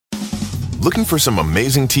Looking for some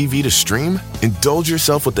amazing TV to stream? Indulge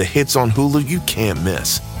yourself with the hits on Hulu you can't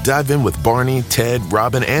miss. Dive in with Barney, Ted,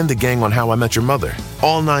 Robin, and the gang on How I Met Your Mother.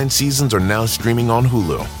 All 9 seasons are now streaming on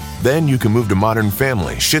Hulu. Then you can move to Modern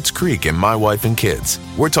Family, Schitt's Creek, and My Wife and Kids.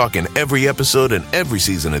 We're talking every episode and every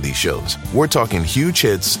season of these shows. We're talking huge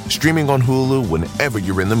hits, streaming on Hulu whenever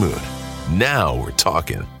you're in the mood. Now we're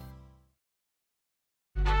talking.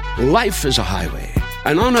 Life is a highway,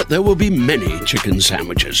 and on it there will be many chicken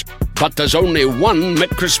sandwiches. But there's only one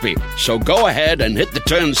McCrispy. So go ahead and hit the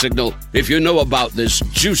turn signal if you know about this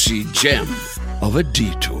juicy gem of a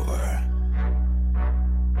detour.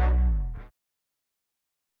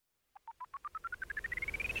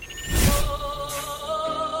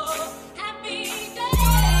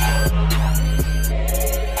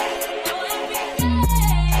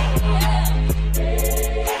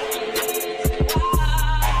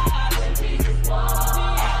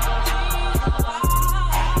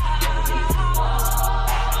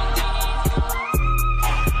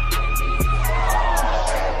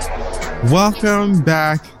 Welcome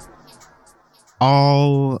back,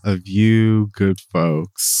 all of you good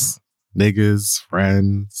folks, niggas,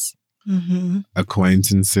 friends,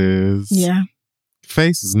 acquaintances. Yeah.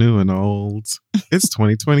 Faces new and old. It's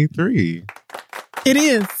 2023. It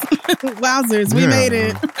is. Wowzers, we made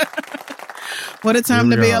it. What a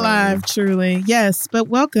time to be alive, truly. Yes, but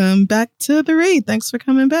welcome back to The Read. Thanks for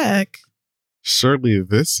coming back. Surely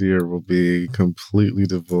this year will be completely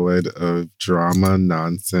devoid of drama,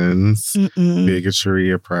 nonsense,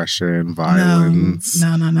 bigotry, oppression, violence.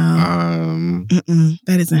 No.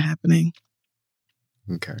 That isn't happening.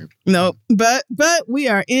 Okay. No, but we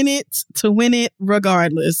are in it to win it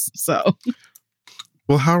regardless. So.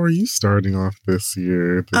 Well, how are you starting off this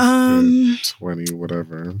year? 20,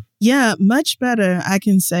 whatever. Yeah, much better, I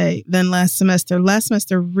can say, than last semester. Last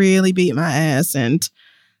semester really beat my ass, and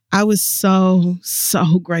I was so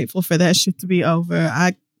grateful for that shit to be over.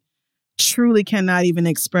 I truly cannot even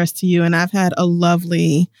express to you. And I've had a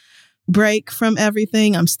lovely break from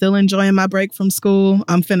everything. I'm still enjoying my break from school.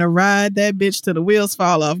 I'm finna ride that bitch till the wheels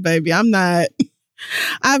fall off, baby. I've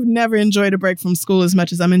never enjoyed a break from school as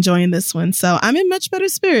much as I'm enjoying this one. So I'm in much better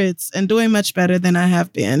spirits and doing much better than I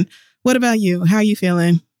have been. What about you? How are you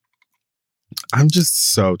feeling? I'm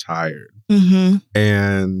just so tired.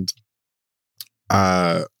 And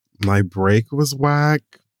my break was whack.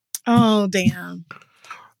 Oh, damn.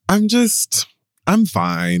 I'm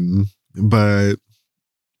fine. But,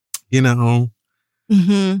 gonna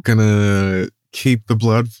keep the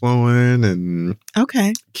blood flowing and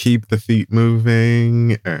keep the feet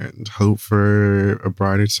moving and hope for a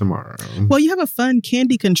brighter tomorrow. Well, you have a fun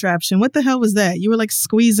candy contraption. What the hell was that? You were like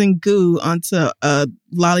squeezing goo onto a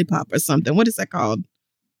lollipop or something. What is that called?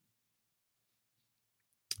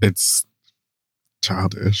 It's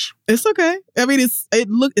childish. It's okay. I mean,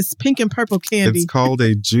 it's pink and purple candy. It's called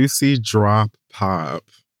a Juicy Drop Pop.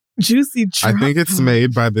 Juicy Drop. I think it's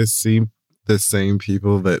made by the same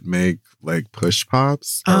people that make like push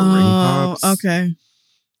pops or ring pops. Okay.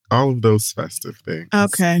 All of those festive things.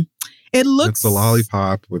 Okay. It's a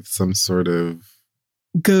lollipop with some sort of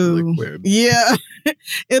goo. Liquid. Yeah.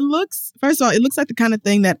 First of all, it looks like the kind of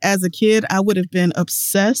thing that as a kid I would have been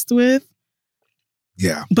obsessed with.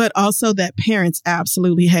 Yeah. But also that parents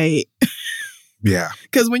absolutely hate. Yeah.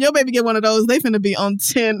 Because when your baby get one of those, they finna be on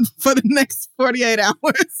 10 for the next 48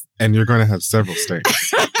 hours. And you're going to have several stains.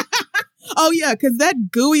 Oh, yeah, because that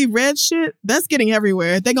gooey red shit, that's getting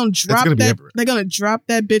everywhere. They're going to drop that. They're going to drop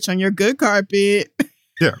that bitch on your good carpet.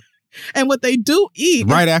 Yeah. And what they do eat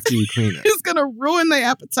right after you clean it is going to ruin their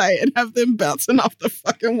appetite and have them bouncing off the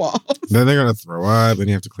fucking walls. Then they're going to throw up. Then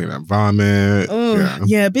you have to clean up vomit.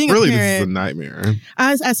 Yeah, being really, a parent, this is a nightmare.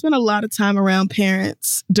 I spent a lot of time around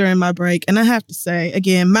parents during my break. And I have to say,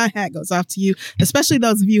 again, my hat goes off to you, especially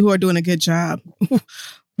those of you who are doing a good job.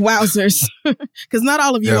 Wowzers. Because not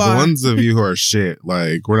all of you are. The ones of you who are shit,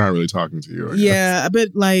 like, we're not really talking to you. Yeah,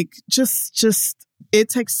 but like, just it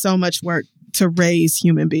takes so much work to raise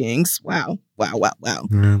human beings. Wow.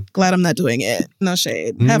 Yeah. Glad I'm not doing it. No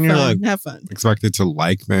shade. Have fun. Have fun. Expected to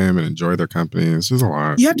like them and enjoy their company. It's just a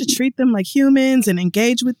lot. You have to treat them like humans and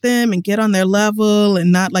engage with them and get on their level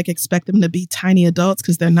and not like expect them to be tiny adults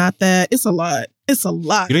because they're not that. It's a lot. It's a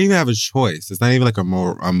lot. You don't even have a choice. It's not even like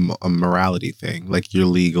a morality thing. Like you're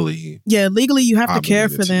legally. Yeah, legally you have to care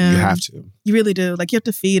for them. You have to. You really do. Like you have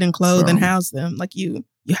to feed and clothe and house them. Like you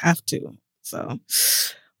have to. So,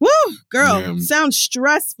 woo, girl, sounds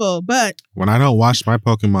stressful, but when I don't watch my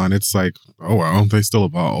Pokemon, it's like, oh well, they still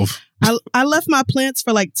evolve. I left my plants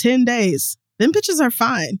for like 10 days. Them bitches are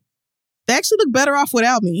fine. They actually look better off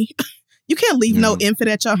without me. You can't leave no infant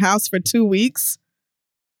at your house for 2 weeks.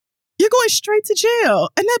 You're going straight to jail.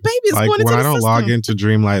 And that baby is like, going into when the I don't system. log into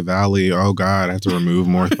Dreamlight Valley, oh God, I have to remove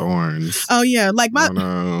more thorns. Oh, yeah. Like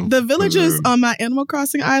the villagers on my Animal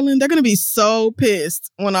Crossing island, they're going to be so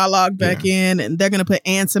pissed when I log back in, and they're going to put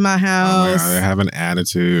ants in my house. Oh my God, they have an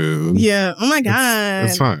attitude. Yeah. Oh my God.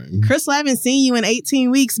 It's fine. Crystal, I haven't seen you in 18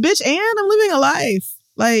 weeks, bitch, and I'm living a life.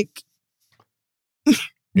 Like,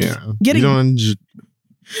 yeah.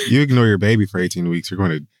 You ignore your baby for 18 weeks, you're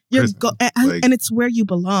going to prison. And it's where you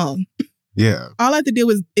belong. Yeah. All I have to do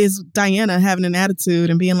is Diana having an attitude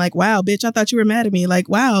and being like, wow, bitch, I thought you were mad at me. Like,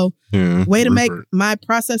 wow, way to make my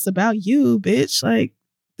process about you, bitch. Like,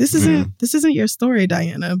 this isn't your story,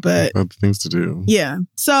 Diana, but other things to do. Yeah.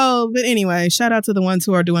 So, but anyway, shout out to the ones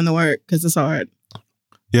who are doing the work, because it's hard.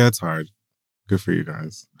 Yeah, it's hard. Good for you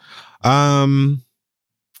guys.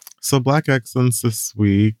 So Black Excellence this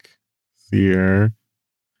week here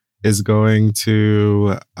is going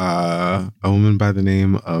to a woman by the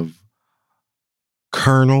name of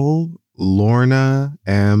Colonel Lorna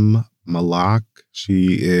M. Malak.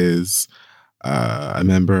 She is a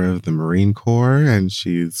member of the Marine Corps, and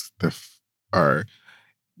she's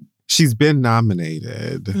been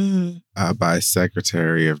nominated by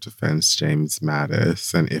Secretary of Defense James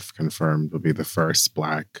Mattis, and if confirmed, will be the first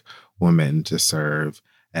Black woman to serve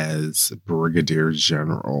as Brigadier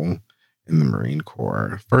General in the Marine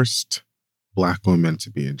Corps. First Black woman to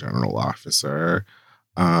be a general officer.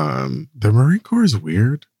 The Marine Corps is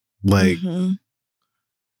weird. Like,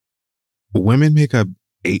 women make up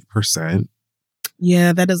 8%.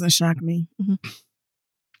 Yeah, that doesn't shock me.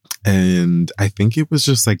 And I think it was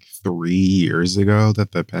just like 3 years ago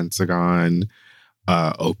that the Pentagon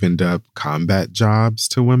opened up combat jobs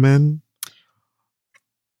to women.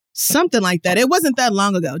 Something like that. It wasn't that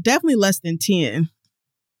long ago. Definitely less than 10.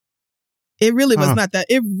 It really was not that.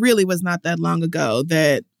 It really was not that long ago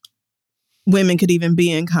that women could even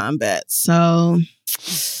be in combat. So,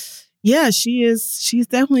 yeah, she's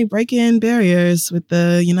definitely breaking barriers with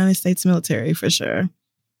the United States military for sure.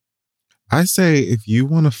 I say if you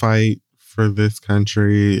want to fight for this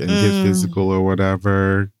country and get physical or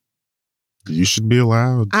whatever, you should be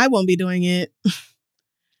allowed. I won't be doing it.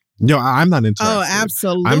 No, I'm not interested. Oh,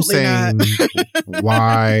 absolutely I'm saying not.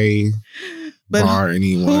 Why but bar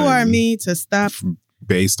anyone? Who are me to stop?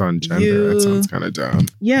 Based on gender, that sounds kind of dumb.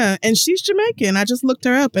 Yeah, and she's Jamaican. I just looked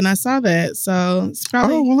her up and I saw that. So it's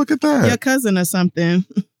probably well, look at that. Your cousin or something.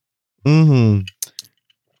 I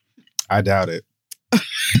doubt it.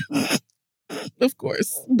 Of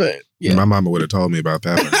course, but yeah. My mama would have told me about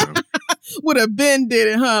that. Would have been did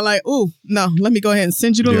it, huh? Like, oh no, let me go ahead and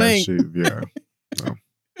send you the link. No.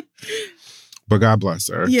 But God bless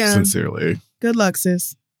her. Yeah, sincerely. Good luck,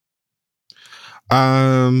 sis.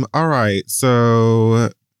 All right.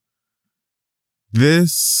 So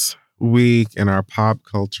this week in our pop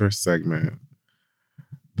culture segment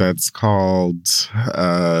that's called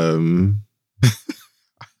Hot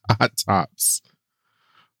Tops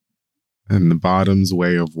and the Bottom's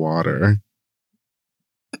Way of Water.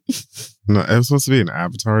 No, it was supposed to be an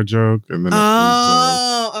Avatar joke. And then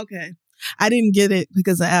okay. I didn't get it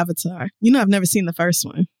because of Avatar. You know, I've never seen the first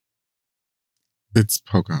one. It's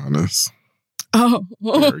Pocahontas. Oh.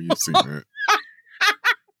 There, you've seen it.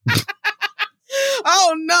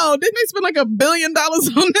 Oh, no. Didn't they spend like $1 billion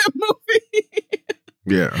on that movie?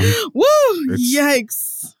 Yeah. Woo!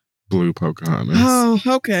 Yikes. Blue Pocahontas. Oh,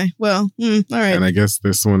 okay. Well, all right. And I guess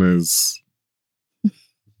this one is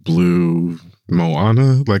Blue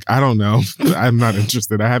Moana. Like, I don't know. I'm not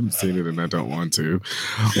interested. I haven't seen it and I don't want to.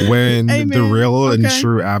 When the real and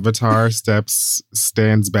true Avatar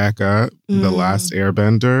stands back up, the last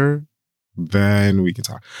Airbender, then we can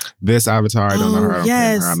talk. This Avatar, I don't know her. I don't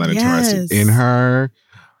care her. I'm not interested in her.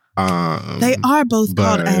 They are both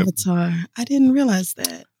called Avatar. I didn't realize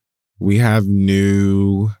that. We have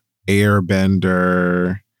new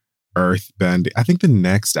Airbender, Earthbending. I think the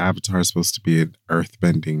next Avatar is supposed to be an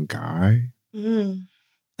Earthbending guy. A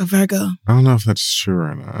Virgo. I don't know if that's true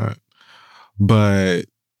or not. But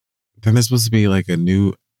then there's supposed to be like a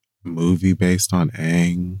new movie based on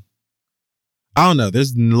Aang. I don't know.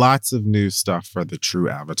 There's lots of new stuff for the true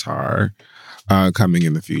Avatar coming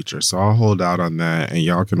in the future. So I'll hold out on that and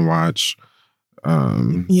y'all can watch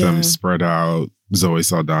them spread out Zoe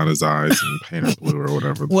Saldana's eyes and paint her blue or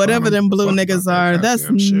whatever. Whatever them blue niggas are, that's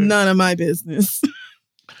none of my business.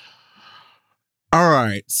 All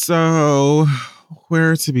right. So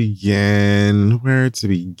where to begin?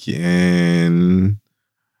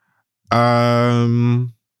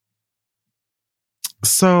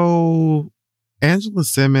 So Angela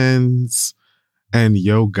Simmons and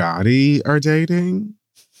Yo Gotti are dating.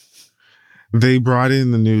 They brought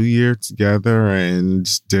in the new year together and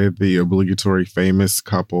did the obligatory famous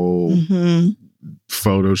couple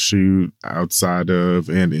photo shoot outside of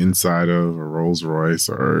and inside of a Rolls Royce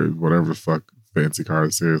or whatever the fuck fancy car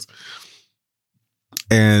this is.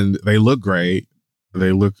 And they look great.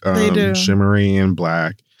 They look shimmery and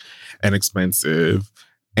black and expensive.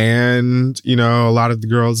 And, you know, a lot of the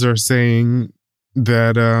girls are saying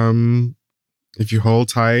that if you hold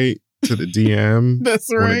tight to the DM That's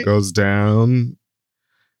when right. it goes down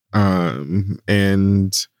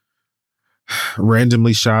and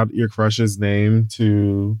randomly shout your crush's name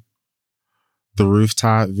to the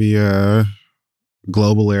rooftop via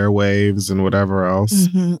global airwaves and whatever else,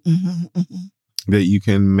 that you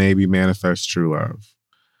can maybe manifest true love.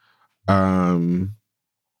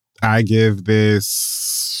 I give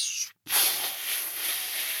this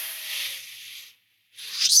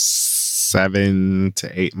 7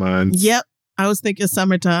 to 8 months. Yep. I was thinking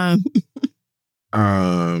summertime.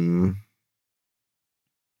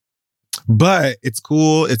 But it's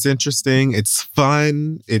cool, it's interesting, it's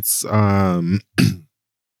fun, it's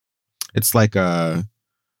it's like a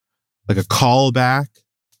callback.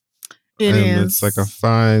 It is. It's like a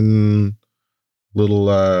fun little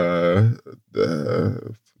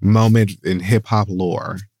moment in hip hop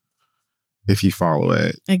lore, if you follow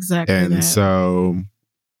it. Exactly. And so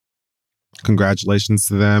congratulations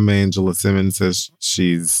to them. Angela Simmons says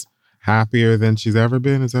she's happier than she's ever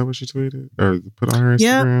been. Is that what she tweeted or put on her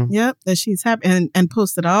Instagram? Yep. That she's happy and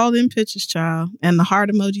posted all them pictures, child, and the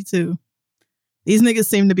heart emoji too. These niggas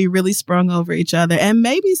seem to be really sprung over each other, and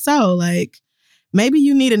maybe so. Like, maybe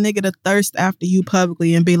you need a nigga to thirst after you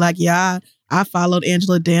publicly and be like, yeah, I followed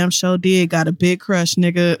Angela, damn show did, got a big crush,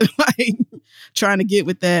 nigga. Like, trying to get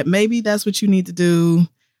with that. Maybe that's what you need to do,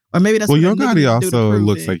 or maybe that's what Yo a nigga Gotti need to do also to prove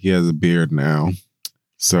looks it. like he has a beard now.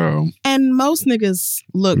 So, and most niggas'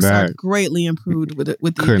 looks are That greatly improved with the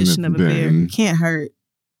couldn't addition of have a been- beard. Can't hurt.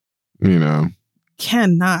 you know,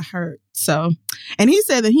 Cannot hurt. So, and he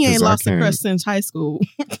said that he ain't 'Cause I lost a can't. crush since high school.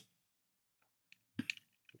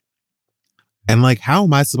 and like, how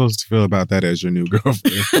am I supposed to feel about that as your new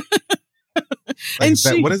girlfriend? And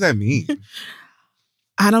what does that mean?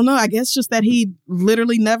 I don't know. I guess just that he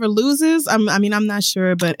literally never loses. I'm not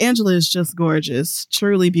sure, but Angela is just gorgeous,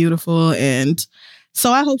 truly beautiful, and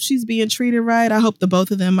so I hope she's being treated right. I hope the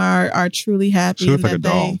both of them are truly happy. She looks and like a that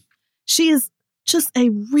doll. She is just a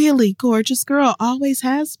really gorgeous girl. Always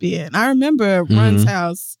has been. I remember Run's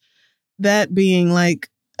house, that being like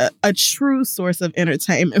a true source of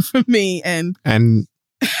entertainment for me, and And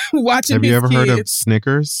watching. have you his ever heard of kids.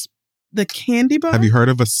 Snickers? The candy bar? Have you heard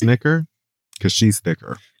of a Snicker? Because she's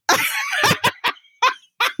thicker. I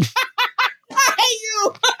hate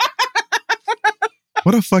you.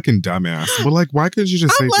 What a fucking dumbass. But like, why couldn't you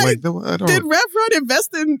just say I'm like, like, I don't, Did Rev Run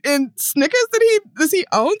invest in Snickers? Does he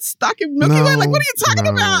own stock in Milky Way? Like, what are you talking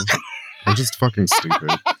about? I'm just fucking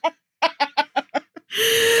stupid.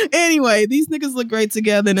 Anyway, these niggas look great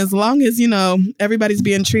together, and as long as, you know, everybody's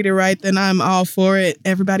being treated right, then I'm all for it.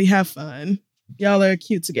 Everybody have fun. Y'all are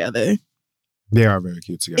cute together. They are very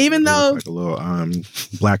cute together. Even They though- look like a little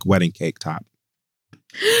black wedding cake top.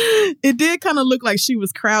 It did kind of look like she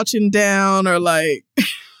was crouching down or like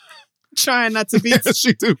trying not to be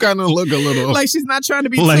She do kind of look a little like she's not trying to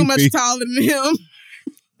be too lengthy. much taller than him.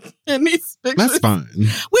 In these pictures. That's fine.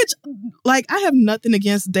 Which, like, I have nothing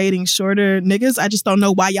against dating shorter niggas. I just don't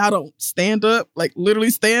know why y'all don't stand up, like literally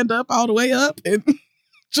stand up all the way up and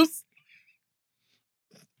just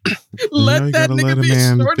let you that gotta nigga let a be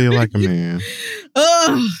man shorter feel than like a you. man.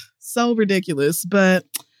 Ugh, so ridiculous. But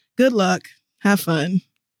good luck. Have fun.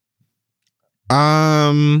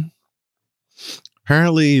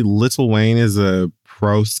 Apparently Lil Wayne is a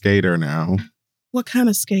pro skater now. What kind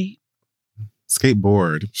of skate?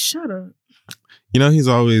 Skateboard. Shut up. You know, he's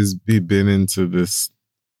always been into the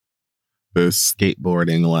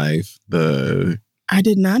skateboarding life. I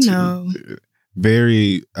did not know.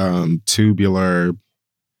 Very tubular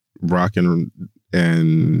rock and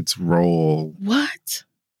roll. What?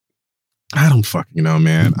 I don't fucking know,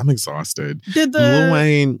 man. I'm exhausted. Did Lil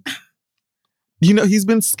Wayne, you know, he's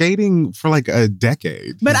been skating for like a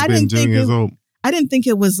decade. But He's I been didn't think doing his it- own. I didn't think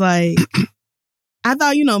it was like, I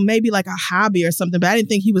thought, you know, maybe like a hobby or something, but I didn't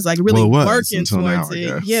think he was like really Well, it was working until now, towards I it.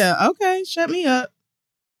 guess. Yeah, okay, shut me up.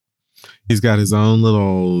 He's got his own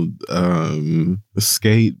little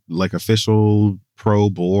skate, like official pro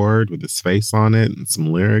board with his face on it and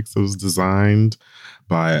some lyrics that was designed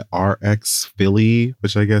by RX Philly,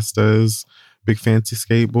 which I guess does big fancy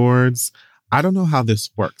skateboards. I don't know how this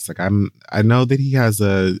works. Like I know that he has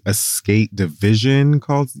a skate division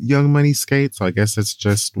called Young Money Skate, so I guess it's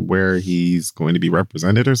just where he's going to be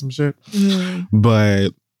represented or some shit. But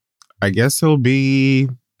I guess he'll be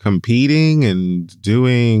competing and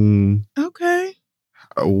doing pro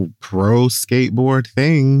skateboard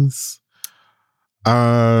things.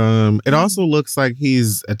 It also looks like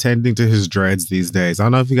he's attending to his dreads these days. I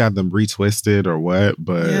don't know if he got them retwisted or what,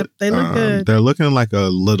 but they look good. They're looking like a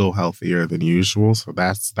little healthier than usual, so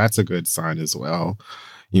that's a good sign as well,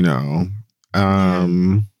 you know.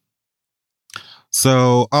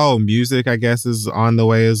 So music I guess is on the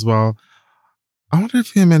way as well. I wonder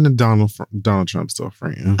if him and Donald Trump still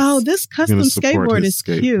friends. Oh, this custom skateboard is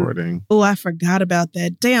cute. Oh, I forgot about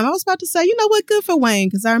that. Damn, I was about to say, you know what, good for Wayne,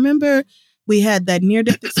 because I remember we had that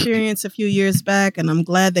near-death experience a few years back, and I'm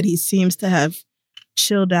glad that he seems to have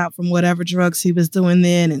chilled out from whatever drugs he was doing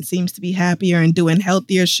then and seems to be happier and doing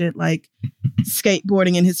healthier shit like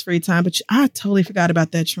skateboarding in his free time. But I totally forgot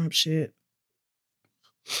about that Trump shit.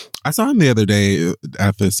 I saw him the other day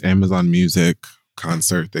at this Amazon Music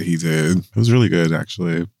concert that he did. It was really good,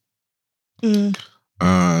 actually.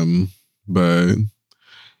 But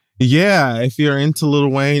yeah, if you're into Lil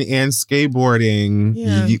Wayne and skateboarding,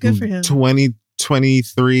 good for him.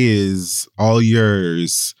 2023 is all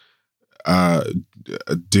yours,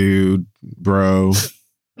 dude, bro.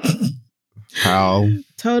 How?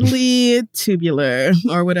 Totally tubular,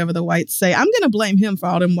 or whatever the whites say. I'm gonna blame him for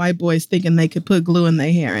all them white boys thinking they could put glue in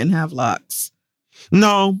their hair and have locks.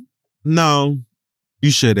 No. You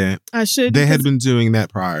shouldn't. I should. They had been doing that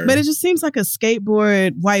prior. But it just seems like a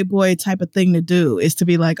skateboard white boy type of thing to do, is to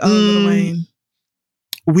be like, oh, Lil Wayne.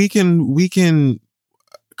 We can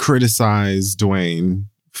criticize Dwayne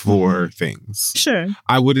for things. Sure.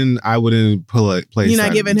 I wouldn't place. You're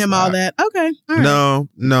not giving him all that. Okay. All right.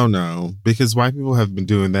 No. Because white people have been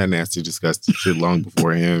doing that nasty, disgusting shit long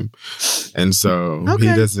before him. And so he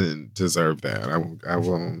doesn't deserve that. I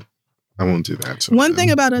won't do that to him. One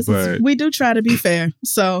thing about us is we do try to be fair.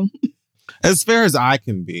 So as fair as I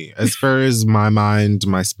can be, as fair as my mind,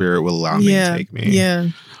 my spirit will allow me to take me. Yeah.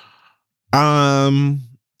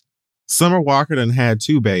 Summer Walker done had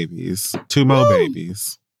two more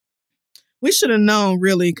babies. We should have known,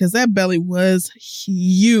 really, because that belly was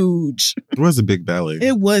huge. It was a big belly.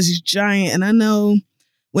 It was giant. And I know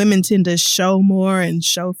women tend to show more and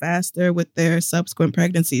show faster with their subsequent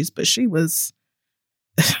pregnancies, but she was,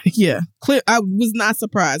 clear. I was not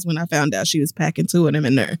surprised when I found out she was packing two of them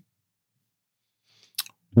in there.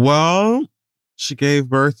 Well, she gave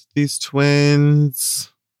birth to these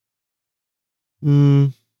twins.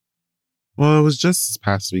 Well, it was just this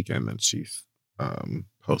past weekend that she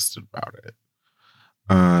posted about it.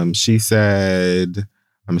 She said,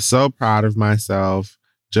 "I'm so proud of myself,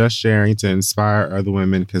 just sharing to inspire other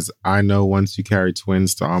women, because I know once you carry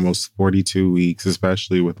twins to almost 42 weeks,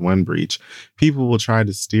 especially with one breech, people will try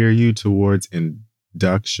to steer you towards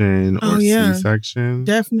induction or C-section."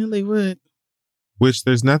 Definitely would. Which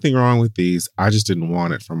there's nothing wrong with these. I just didn't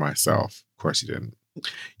want it for myself. Of course you didn't.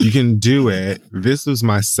 You can do it. This was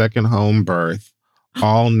my second home birth.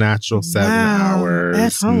 All natural 7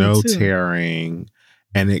 hours, no tearing.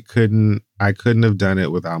 And I couldn't have done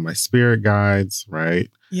it without my spirit guides, right?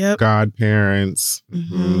 Yep. Godparents,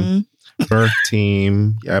 birth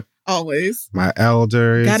team, yep. Always. My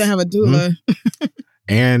elders. Gotta have a doula.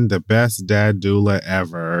 And the best dad doula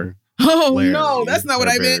ever. Oh, Larry, no, that's not what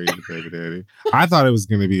I meant. Baby daddy. I thought it was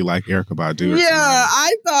going to be like Erykah Badu. Yeah,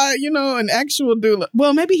 I thought, an actual doula.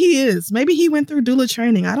 Well, maybe he is. Maybe he went through doula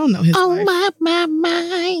training. I don't know his life.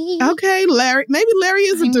 My. Okay, Larry. Maybe Larry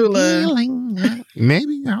is a doula.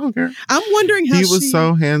 Maybe. I don't care. I'm wondering how he was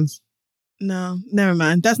so hands. No, never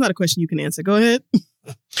mind. That's not a question you can answer. Go ahead.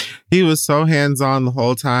 He was so hands-on the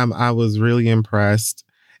whole time. I was really impressed.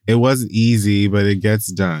 It wasn't easy, but it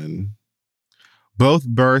gets done. Both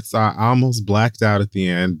births are almost blacked out at the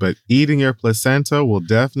end, but eating your placenta will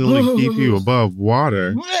definitely keep you above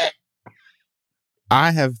water.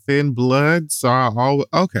 I have thin blood, so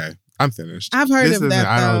okay, I'm finished. I've heard of that,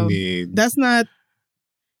 I don't need... That's not,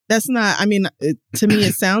 I mean, to me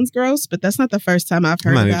it sounds gross, but that's not the first time I've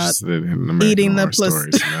heard about eating the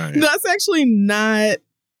placenta. That's actually not...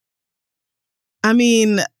 I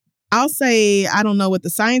mean, I'll say I don't know what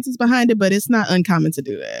the science is behind it, but it's not uncommon to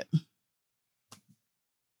do that.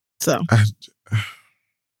 So,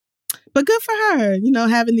 but good for her,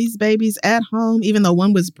 having these babies at home, even though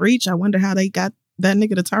one was breech. I wonder how they got that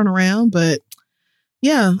nigga to turn around. But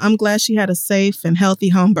yeah, I'm glad she had a safe and healthy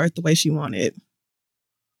home birth the way she wanted.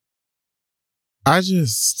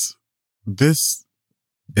 This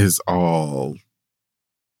is all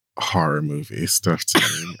horror movie stuff to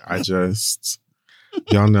me.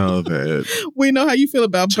 Y'all know that We know how you feel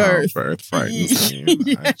about birth. childbirth frightens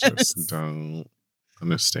me. I Yes. just don't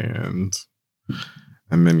understand.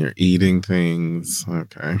 And then you're eating things.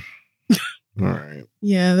 Okay. All right.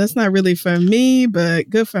 Yeah, that's not really for me, but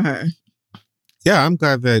good for her. Yeah, I'm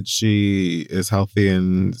glad that she is healthy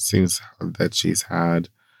and seems that she's had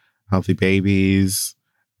healthy babies.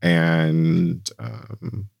 And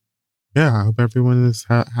yeah, I hope everyone is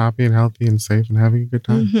happy and healthy and safe and having a good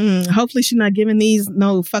time. Hopefully she's not giving these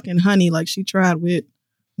no fucking honey like she tried with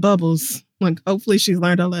Bubbles. Like, hopefully she's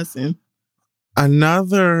learned her lesson.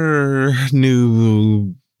 Another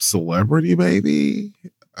new celebrity baby,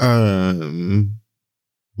 Lakeith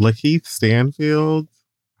Stanfield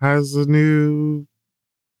has a new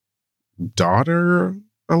daughter,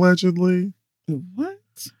 allegedly. What?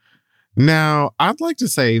 Now, I'd like to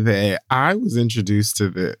say that I was introduced to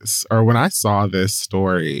this, or when I saw this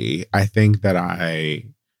story, I think that I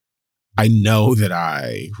know that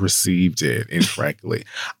I received it incorrectly.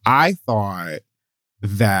 I thought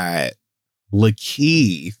that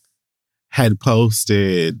Lakeith had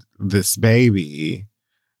posted this baby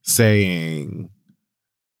saying,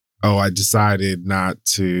 "Oh, I decided not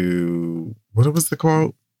to," what was the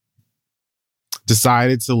quote?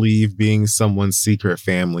 "Decided to leave being someone's secret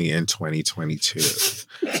family in 2022.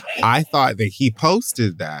 I thought that he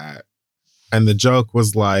posted that, and the joke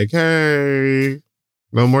was like, "Hey,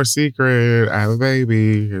 no more secret. I have a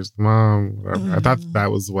baby. Here's the mom." Whatever. I thought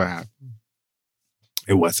that was what happened.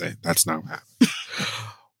 It wasn't. That's not what happened.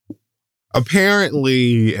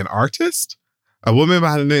 Apparently, an artist, a woman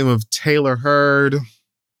by the name of Taylor Heard,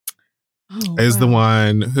 is the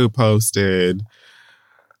one who posted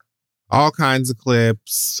all kinds of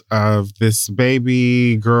clips of this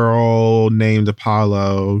baby girl named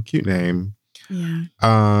Apollo. Cute name. Yeah.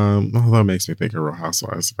 That makes me think of Real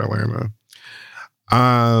Housewives of Atlanta.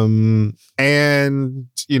 And,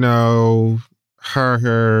 you know,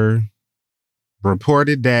 her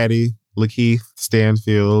reported daddy, Lakeith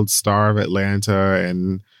Stanfield, star of Atlanta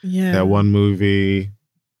and that one movie.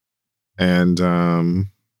 And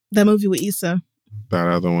that movie with Issa. That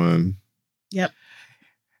other one. Yep.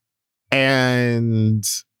 And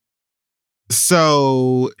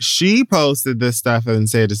so she posted this stuff and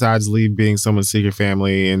said, "Decides to leave being someone's secret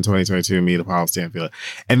family in 2022, meet Apollo Stanfield."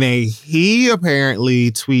 And then he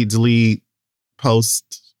apparently tweet, delete,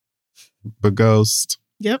 post, but ghost.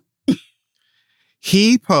 Yep.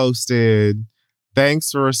 He posted,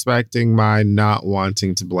 "Thanks for respecting my not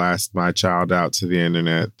wanting to blast my child out to the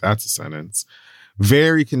internet." That's a sentence.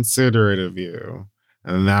 "Very considerate of you."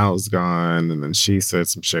 And that was gone. And then she said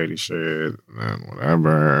some shady shit and then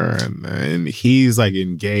whatever. And then he's like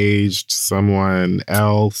engaged to someone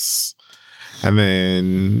else. And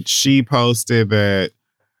then she posted that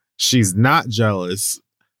she's not jealous,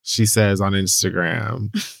 she says on Instagram.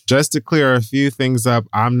 "Just to clear a few things up,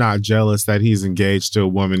 I'm not jealous that he's engaged to a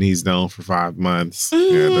woman he's known for 5 months." Yeah,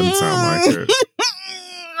 it doesn't sound like it.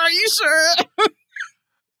 Are you sure?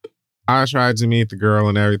 "I tried to meet the girl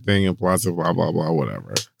and everything and blah, blah, blah, blah,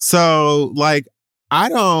 whatever." So, like,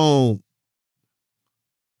 how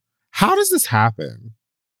does this happen?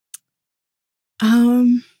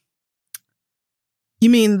 You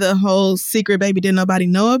mean the whole secret baby didn't nobody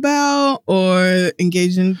know about, or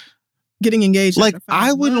getting engaged? Like,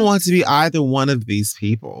 I wouldn't want to be either one of these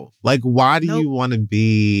people. Like, why do you want to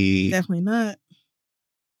be? Definitely not.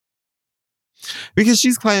 Because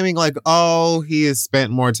she's claiming like, oh, he has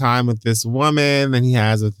spent more time with this woman than he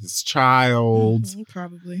has with his child.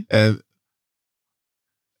 Probably.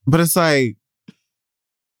 But it's like,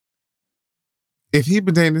 if he'd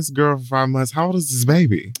been dating this girl for 5 months, how old is this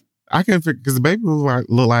baby? I can't figure, because the baby look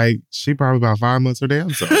like she probably about 5 months her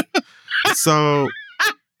damn self. So.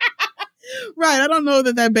 Right. I don't know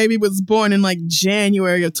that baby was born in like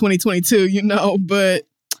January of 2022, but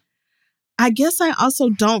I guess I also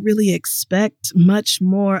don't really expect much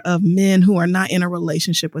more of men who are not in a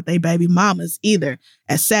relationship with their baby mamas either.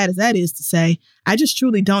 As sad as that is to say, I just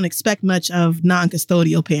truly don't expect much of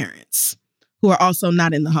non-custodial parents who are also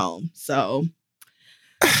not in the home. So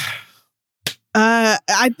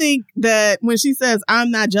I think that when she says, "I'm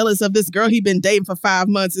not jealous of this girl he'd been dating for 5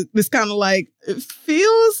 months," it's kind of like, it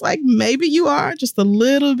feels like maybe you are just a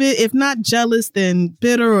little bit, if not jealous, then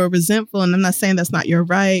bitter or resentful. And I'm not saying that's not your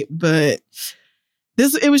right, but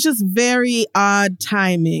it was just very odd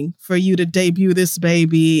timing for you to debut this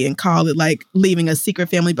baby and call it like leaving a secret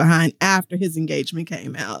family behind after his engagement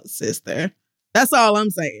came out, sister. That's all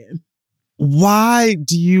I'm saying. Why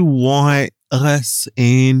do you want us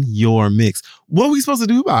in your mix? What are we supposed to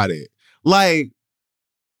do about it? Like,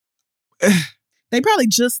 They probably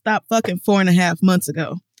just stopped fucking 4.5 months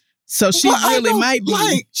ago. So she really might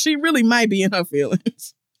be. She really might be in her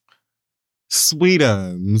feelings.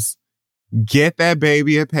 Sweetums, get that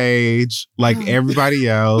baby a page like everybody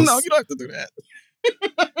else. No, you don't have to do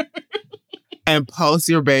that. And post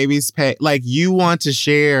your baby's page. Like, you want to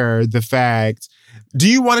share the fact. Do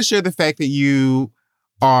you want to share the fact that you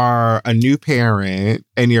are a new parent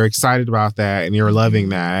and you're excited about that and you're loving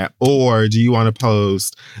that? Or do you want to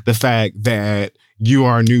post the fact that you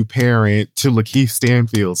are a new parent to Lakeith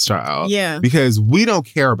Stanfield's child? Yeah. Because we don't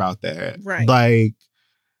care about that. Right. Like,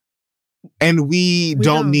 and we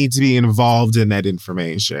don't need to be involved in that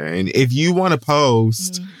information. If you want to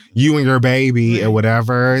post you and your baby or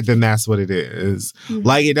whatever, then that's what it is.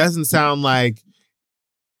 Like, it doesn't sound like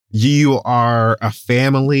you are a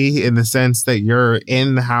family in the sense that you're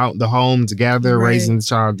in the home together, raising the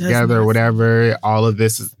child together, whatever. All of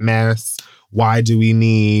this is mess. Why do we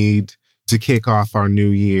need to kick off our new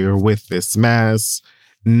year with this mess?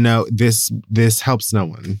 No, this helps no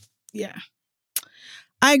one. Yeah.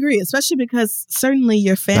 I agree, especially because certainly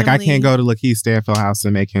your family... Like, I can't go to Lakeith Stanfield house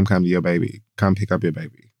and make him come to your baby. Come pick up your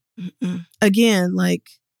baby. Again, like,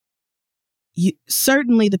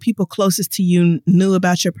 certainly the people closest to you knew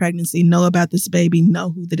about your pregnancy, know about this baby,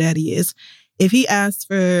 know who the daddy is. If he asked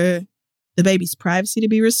for the baby's privacy to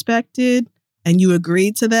be respected and you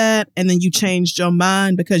agreed to that, and then you changed your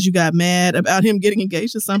mind because you got mad about him getting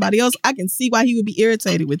engaged to somebody else, I can see why he would be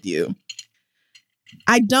irritated with you.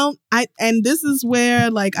 And this is where,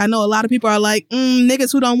 like, I know a lot of people are like,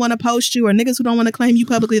 niggas who don't want to post you or niggas who don't want to claim you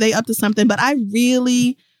publicly, they up to something. But I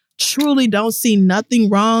really, truly don't see nothing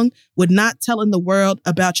wrong with not telling the world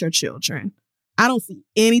about your children. I don't see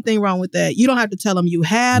anything wrong with that. You don't have to tell them you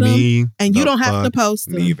had them, and you don't have to post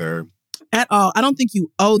them. Neither. At all. I don't think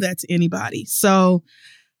you owe that to anybody. So,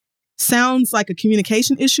 sounds like a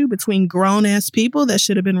communication issue between grown-ass people that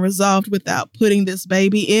should have been resolved without putting this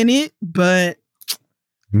baby in it. But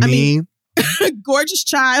I mean, gorgeous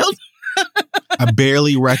child. A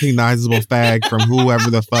barely recognizable fag from whoever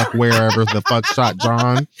the fuck, wherever the fuck shot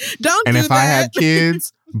John. And if I had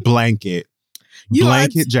kids, blanket.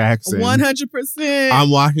 Blanket Jackson. 100%. I'm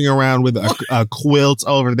walking around with a quilt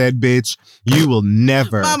over that bitch. You will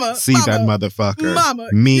never see that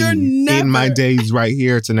motherfucker. Me in my days right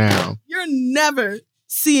here to now. You're never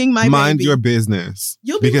seeing my Mind baby. Your business.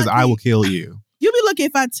 Because I will kill you. You'll be lucky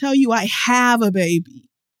if I tell you I have a baby.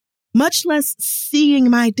 Much less seeing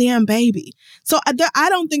my damn baby. So I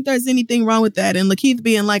don't think there's anything wrong with that. And Lakeith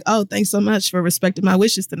being like, oh, thanks so much for respecting my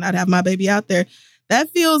wishes to not have my baby out there. That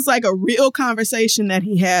feels like a real conversation that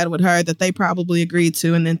he had with her that they probably agreed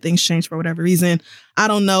to, and then things changed for whatever reason. I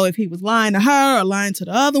don't know if he was lying to her or lying to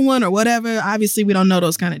the other one or whatever. Obviously, we don't know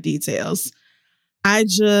those kind of details.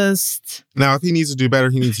 Now, if he needs to do better,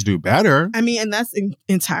 he needs to do better. I mean, and that's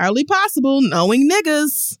entirely possible. Knowing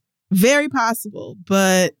niggas, very possible.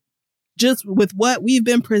 But just with what we've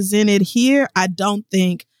been presented here, I don't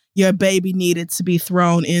think your baby needed to be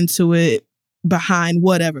thrown into it behind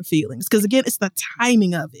whatever feelings. Because again, it's the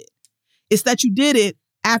timing of it. It's that you did it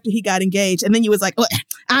after he got engaged. And then you was like, oh,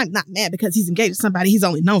 I'm not mad because he's engaged to somebody he's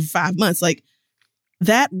only known for 5 months. Like,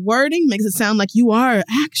 that wording makes it sound like you are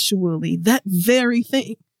actually that very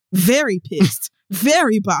thing. Very pissed,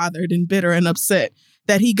 very bothered and bitter and upset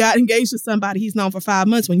that he got engaged to somebody he's known for 5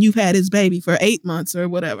 months when you've had his baby for 8 months or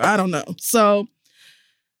whatever. I don't know. So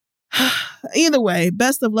either way,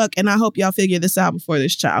 best of luck. And I hope y'all figure this out before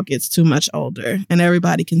this child gets too much older and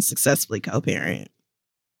everybody can successfully co-parent.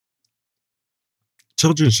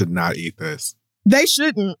 Children should not eat this. They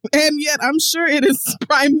shouldn't. And yet I'm sure it is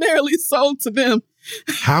primarily sold to them.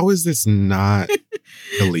 How is this not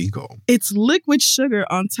illegal? It's liquid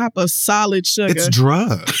sugar on top of solid sugar. It's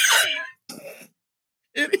drugs.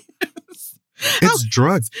 It is. It's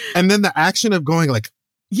drugs. And then the action of going like...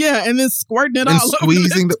 Yeah, and then squirting it and all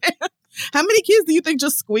squeezing over. How many kids do you think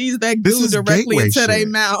just squeeze that goo directly into their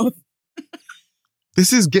mouth?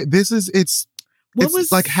 It's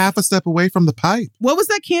like half a step away from the pipe. What was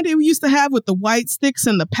that candy we used to have with the white sticks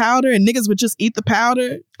and the powder, and niggas would just eat the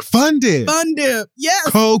powder? Fun Dip. Fun Dip, yes.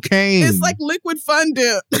 Cocaine. It's like liquid Fun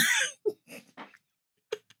Dip.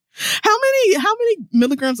 How many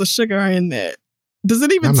milligrams of sugar are in that? Does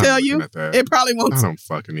it even tell you? It probably won't. I don't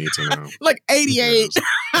fucking need to know. Like 88.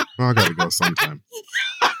 Well, I gotta go sometime.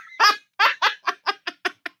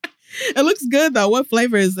 It looks good though. What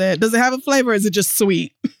flavor is that? Does it have a flavor or is it just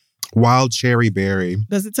sweet? Wild cherry berry.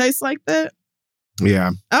 Does it taste like that?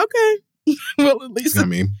 Yeah. Okay. Well, at least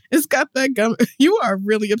yummy. It's got that gum. You are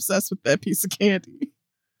really obsessed with that piece of candy.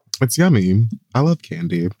 It's yummy. I love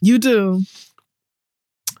candy. You do.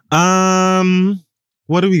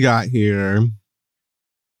 What do we got here?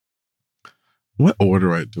 What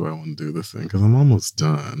order do I want to do this in? Because I'm almost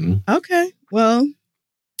done. Okay. Well,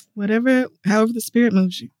 however the spirit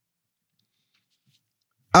moves you.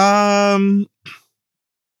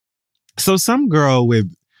 So some girl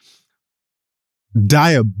with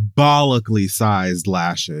diabolically sized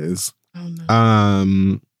lashes went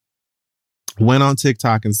on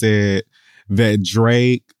TikTok and said that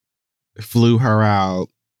Drake flew her out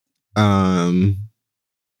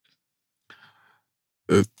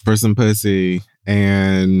for some pussy,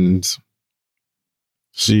 and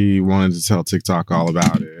she wanted to tell TikTok all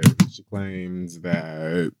about it. She claims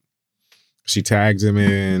that she tagged him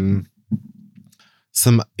in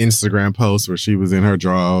some Instagram post where she was in her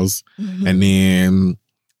drawers, and then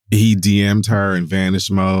he DM'd her in vanish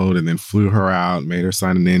mode and then flew her out, made her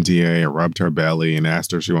sign an NDA and rubbed her belly and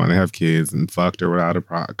asked her if she wanted to have kids and fucked her without a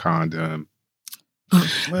condom.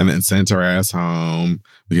 And then sent her ass home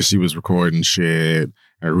because she was recording shit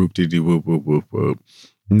and whoop-de-dee-whoop, whoop, whoop, whoop.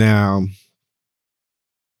 Now,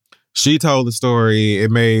 she told the story. It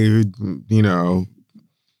made, 2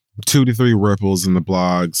 to 3 ripples in the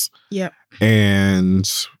blogs. Yep. And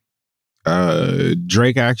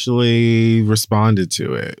Drake actually responded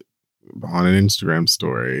to it on an Instagram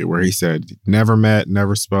story where he said, "Never met,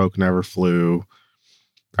 never spoke, never flew.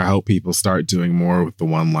 I hope people start doing more with the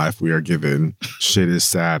one life we are given. Shit is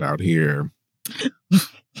sad out here."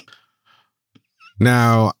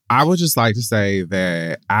 Now, I would just like to say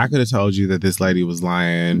that I could have told you that this lady was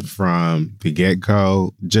lying from the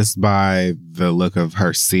get-go just by the look of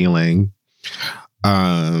her ceiling.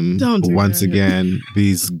 Don't do once that. again,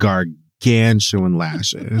 these gargantuan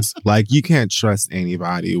lashes. Like, you can't trust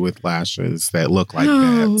anybody with lashes that look like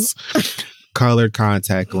that. Colored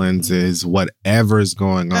contact lenses, whatever's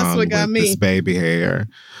going on with this baby hair.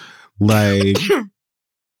 Like,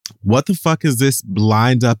 what the fuck is this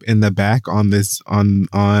lined up in the back on this on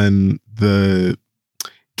the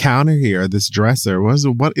counter here? This dresser. Are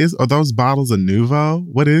those bottles of Nuvo?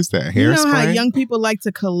 What is that? Hairspray? You know how young people like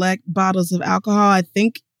to collect bottles of alcohol? I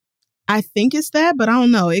think it's that, but I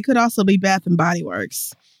don't know. It could also be Bath and Body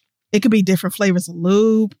Works. It could be different flavors of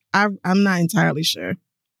lube. I'm not entirely sure.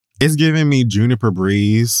 It's giving me Juniper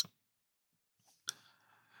Breeze.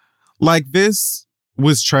 Like, this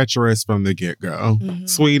was treacherous from the get-go.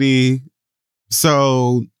 Sweetie.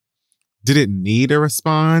 So, did it need a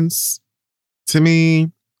response to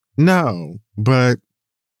me? No. But,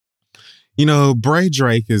 Bray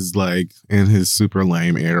Drake is like in his super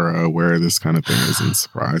lame era where this kind of thing isn't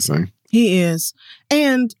surprising. He is.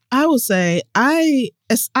 And I will say, I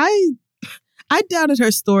doubted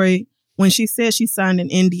her story when she said she signed an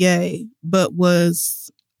NDA, but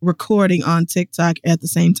was recording on TikTok at the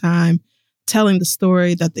same time, telling the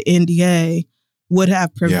story that the NDA would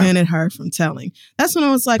have prevented her from telling. That's when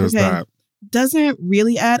I was like, doesn't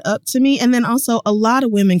really add up to me. And then also, a lot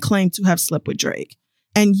of women claim to have slept with Drake,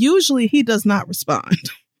 and usually he does not respond.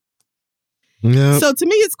 Yep. So to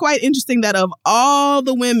me, it's quite interesting that of all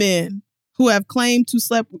the women who have claimed to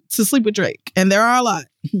sleep with Drake, and there are a lot,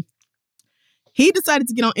 he decided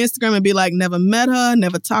to get on Instagram and be like, never met her,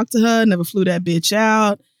 never talked to her, never flew that bitch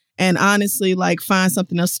out. And honestly, like, find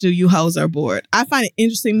something else to do. You hoes are bored. I find it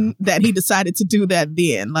interesting that he decided to do that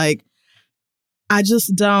then. Like, I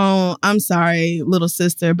just don't. I'm sorry, little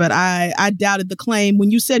sister, but I doubted the claim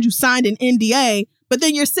when you said you signed an NDA, but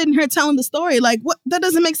then you're sitting here telling the story. Like, what? That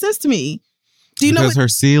doesn't make sense to me. Do you know? Because her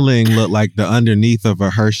ceiling looked like the underneath of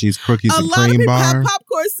a Hershey's cookies and cream bar. A lot of people have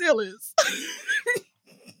popcorn ceilings.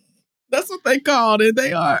 That's what they called it.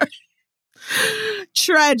 They are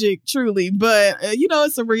tragic, truly. But,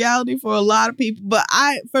 it's a reality for a lot of people. But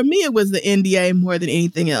for me, it was the NDA more than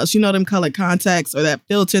anything else. Them colored contacts or that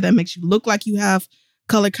filter that makes you look like you have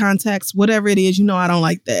colored contacts, whatever it is, I don't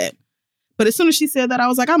like that. But as soon as she said that, I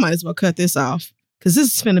was like, I might as well cut this off. Because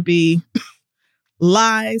this is going to be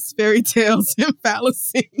lies, fairy tales, and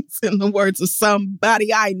fallacies, in the words of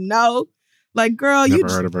somebody I know. Like, girl,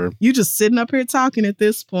 Never heard of her. You just sitting up here talking at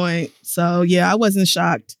this point. So, yeah, I wasn't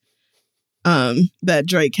shocked that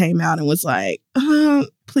Drake came out and was like,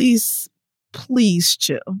 please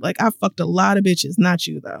chill. Like, I fucked a lot of bitches, not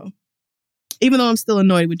you, though. Even though I'm still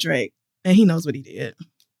annoyed with Drake. And he knows what he did.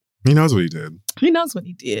 He knows what he did. He knows what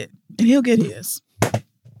he did. And he'll get his.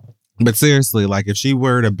 But seriously, like, if she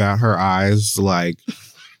were to bat her eyes, like,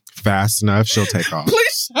 fast enough, she'll take off.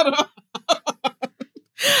 Please shut up.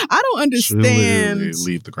 I don't understand. She'll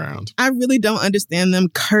leave the ground. I really don't understand them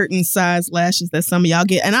curtain-sized lashes that some of y'all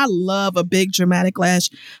get. And I love a big dramatic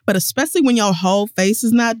lash, but especially when your whole face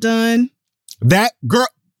is not done. That girl.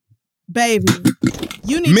 Baby,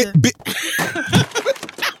 you need to...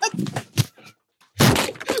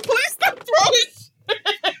 Please stop throwing.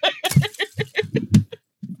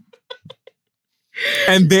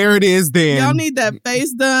 And there it is then. Y'all need that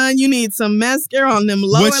face done. You need some mascara on them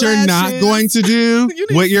lower What you're not lashes. going to do,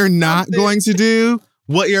 what you're not something. going to do,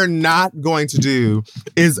 what you're not going to do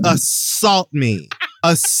is assault me.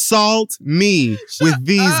 Assault me with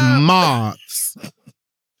these up. moths.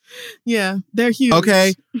 Yeah, they're huge.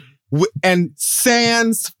 Okay? And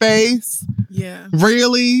Sans face, Yeah.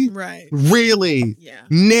 really? Right. Really? Yeah.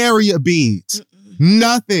 Nary a beat. Mm-mm.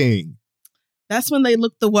 Nothing. That's when they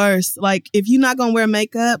look the worst. Like, if you're not going to wear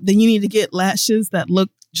makeup, then you need to get lashes that look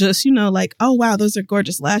just, like, oh, wow, those are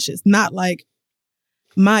gorgeous lashes. Not like,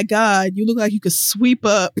 my God, you look like you could sweep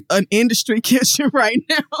up an industry kitchen right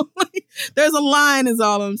now. Like, there's a line is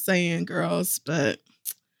all I'm saying, girls. But,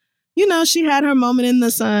 she had her moment in the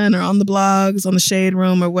sun or on the blogs, on the Shade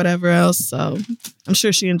Room or whatever else. So I'm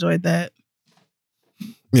sure she enjoyed that.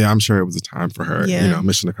 Yeah, I'm sure it was a time for her. Yeah.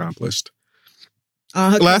 Mission accomplished.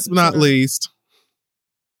 Last but not least,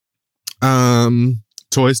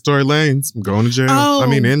 Toy Story Lanes. I'm going to jail.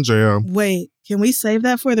 Oh. In jail. Wait, can we save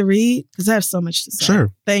that for the read? Because I have so much to say. Sure.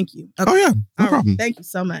 Thank you. Oh, yeah. No All right. problem. Thank you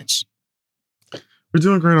so much. We're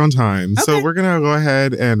doing great on time. So Okay. we're going to go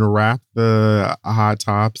ahead and wrap the hot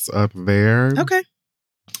tops up there. Okay.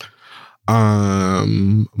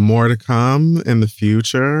 More to come in the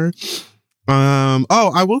future.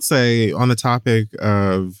 I will say on the topic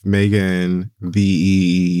of Megan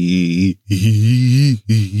the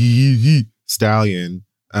Stallion,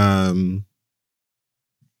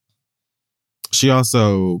 she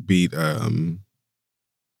also beat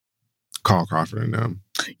Carl Crawford and them.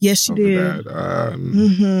 Yes, she over did.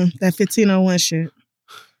 That, That 1501 shit.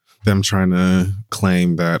 them trying to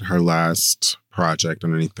claim that her last project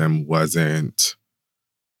underneath them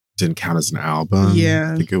didn't count as an album.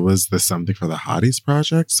 Yeah. I think it was the Something for the Hotties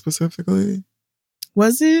project specifically.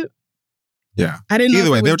 Was it? Yeah. I didn't know. Either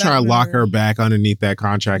if way, it they were was trying that to lock number. her back underneath that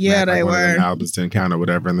contract. Yeah, and act they like one of them were. albums didn't count or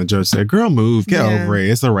whatever. And the judge said, girl, move. Get Yeah. over it.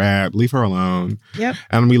 It's a wrap. Leave her alone. Yep.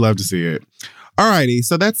 And we love to see it. Alrighty.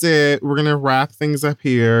 So that's it. We're going to wrap things up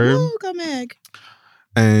here. Woo, go Meg.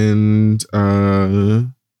 And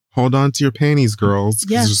hold on to your panties, girls.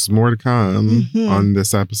 'Cause Yeah. there's more to come Mhm. on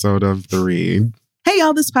this episode of The Read. Hey,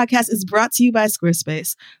 y'all, this podcast is brought to you by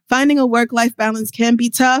Squarespace. Finding a work-life balance can be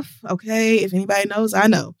tough, okay? If anybody knows, I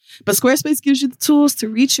know. But Squarespace gives you the tools to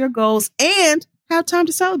reach your goals and have time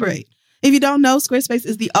to celebrate. If you don't know, Squarespace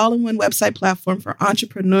is the all-in-one website platform for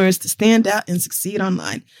entrepreneurs to stand out and succeed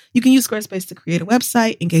online. You can use Squarespace to create a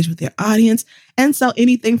website, engage with your audience, and sell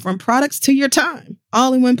anything from products to your time,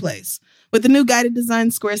 all in one place. With the new guided design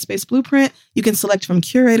Squarespace Blueprint, you can select from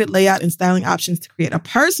curated layout and styling options to create a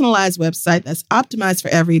personalized website that's optimized for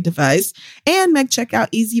every device and make checkout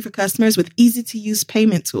easy for customers with easy-to-use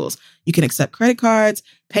payment tools. You can accept credit cards,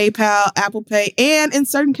 PayPal, Apple Pay, and in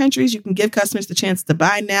certain countries, you can give customers the chance to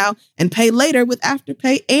buy now and pay later with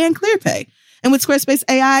Afterpay and ClearPay. And with Squarespace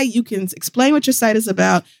AI, you can explain what your site is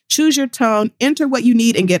about, choose your tone, enter what you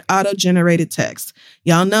need, and get auto-generated text.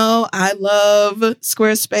 Y'all know I love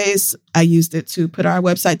Squarespace. I used it to put our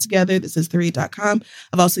website together. This is theread.com.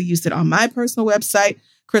 I've also used it on my personal website,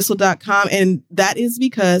 crystal.com. And that is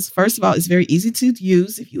because, first of all, it's very easy to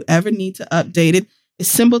use if you ever need to update it. It's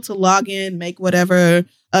simple to log in, make whatever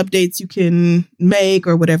updates you can make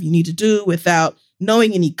or whatever you need to do without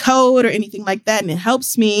knowing any code or anything like that. And it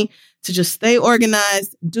helps me to just stay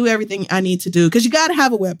organized, do everything I need to do. Because you got to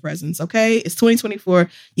have a web presence, okay? It's 2024.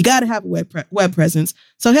 You got to have a web presence.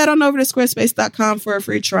 So head on over to squarespace.com for a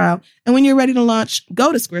free trial. And when you're ready to launch,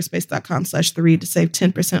 go to squarespace.com/theread to save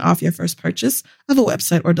 10% off your first purchase of a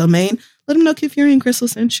website or domain. Let them know Kid Fury and Crystal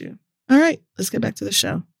sent you. All right, let's get back to the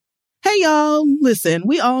show. Hey, y'all, listen,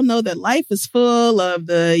 we all know that life is full of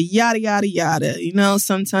the yada, yada, yada. You know,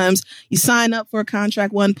 sometimes you sign up for a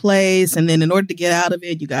contract one place, and then in order to get out of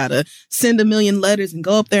it, you got to send a million letters and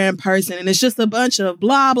go up there in person. And it's just a bunch of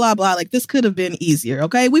blah, blah, blah. Like, this could have been easier,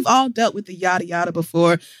 okay? We've all dealt with the yada, yada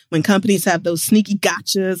before when companies have those sneaky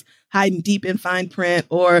gotchas hiding deep in fine print,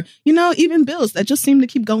 or, you know, even bills that just seem to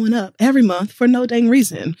keep going up every month for no dang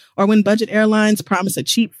reason. Or when budget airlines promise a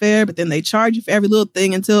cheap fare, but then they charge you for every little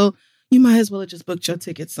thing until you might as well have just booked your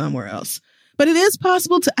ticket somewhere else. But it is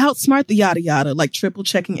possible to outsmart the yada yada, like triple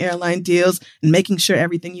checking airline deals and making sure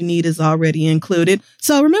everything you need is already included.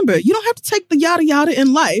 So remember, you don't have to take the yada yada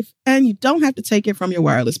in life, and you don't have to take it from your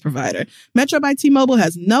wireless provider. Metro by T-Mobile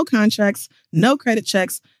has no contracts, no credit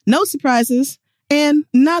checks, no surprises, and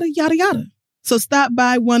not a yada yada. So stop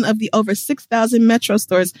by one of the over 6,000 Metro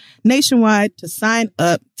stores nationwide to sign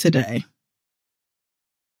up today.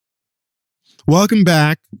 Welcome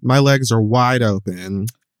back. My legs are wide open.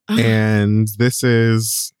 And this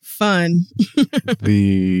is fun.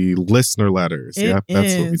 The listener letters. Yep,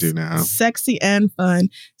 that's what we do now. Sexy and fun.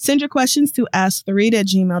 Send your questions to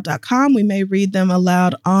ask3read@gmail.com. We may read them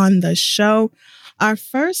aloud on the show. Our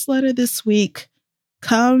first letter this week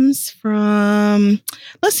comes from,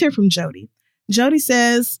 let's hear from Jody. Jody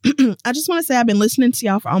says, I just want to say I've been listening to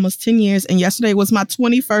y'all for almost 10 years, and yesterday was my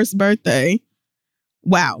 21st birthday.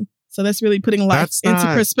 Wow. So that's really putting life into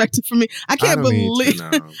perspective for me. I can't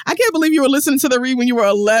believe you were listening to the read when you were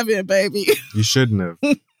 11, baby. You shouldn't have.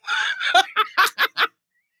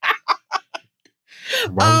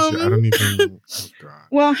 Why would you? I don't even. Oh God.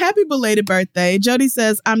 Well, happy belated birthday. Jody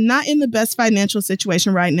says, I'm not in the best financial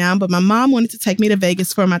situation right now, but my mom wanted to take me to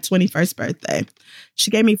Vegas for my 21st birthday. She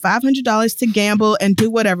gave me $500 to gamble and do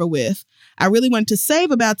whatever with. I really wanted to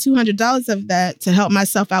save about $200 of that to help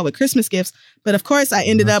myself out with Christmas gifts. But of course, I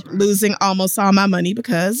ended up losing almost all my money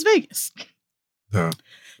because Vegas. Yeah.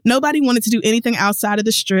 Nobody wanted to do anything outside of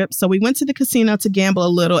the strip. So we went to the casino to gamble a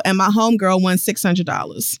little, and my homegirl won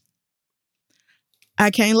 $600. I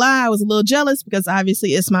can't lie, I was a little jealous because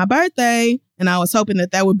obviously it's my birthday and I was hoping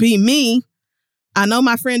that would be me. I know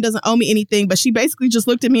my friend doesn't owe me anything, but she basically just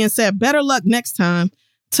looked at me and said, better luck next time.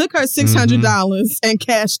 Took her $600 and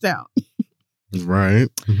cashed out. Right.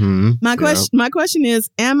 Mm-hmm. My question is,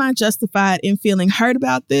 am I justified in feeling hurt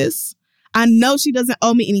about this? I know she doesn't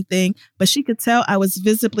owe me anything, but she could tell I was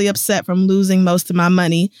visibly upset from losing most of my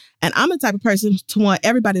money. And I'm the type of person to want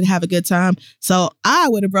everybody to have a good time. So I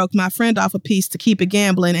would have broke my friend off a piece to keep it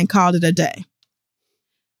gambling and called it a day.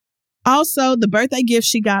 Also, the birthday gift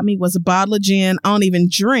she got me was a bottle of gin. I don't even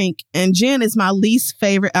drink, and gin is my least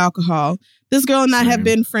favorite alcohol. This girl and I have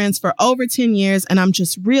been friends for over 10 years, and I'm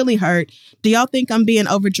just really hurt. Do y'all think I'm being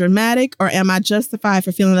over dramatic, or am I justified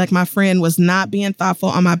for feeling like my friend was not being thoughtful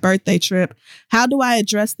on my birthday trip? How do I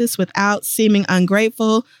address this without seeming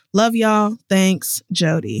ungrateful? Love y'all. Thanks,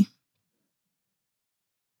 Jody.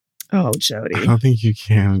 Oh, Jody. I don't think you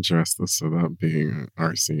can address this without being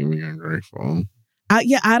or seeming ungrateful.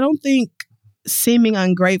 I don't think seeming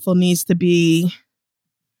ungrateful needs to be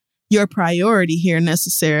your priority here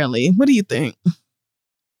necessarily. What do you think?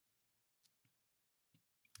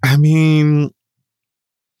 I mean,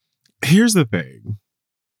 here's the thing.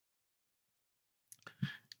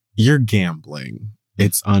 You're gambling.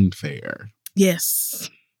 It's unfair. Yes.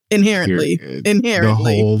 Inherently. Period.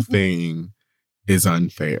 Inherently. The whole thing is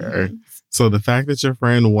unfair. So the fact that your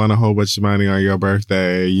friend won a whole bunch of money on your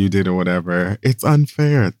birthday, you did or whatever, it's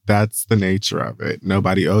unfair. That's the nature of it.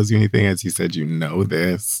 Nobody owes you anything. As you said, you know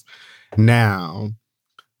this. Now,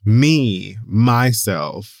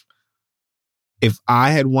 myself, if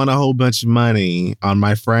I had won a whole bunch of money on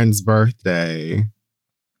my friend's birthday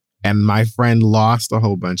and my friend lost a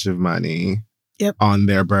whole bunch of money on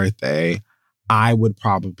their birthday, I would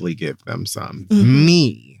probably give them some.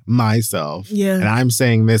 Myself. Yeah. And I'm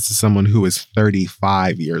saying this to someone who is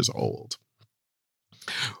 35 years old.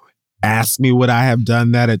 Ask me would I have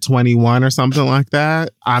done that at 21 or something like that?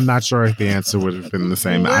 I'm not sure if the answer would have been the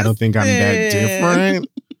same. I don't think I'm that different.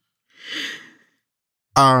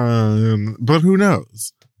 But who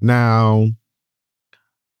knows? Now,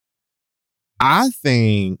 I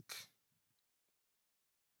feel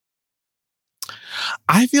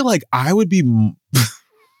like I would be...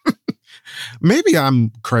 Maybe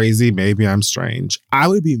I'm crazy. Maybe I'm strange. I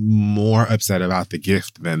would be more upset about the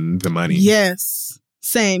gift than the money. Yes.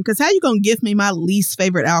 Same. Because how you going to gift me my least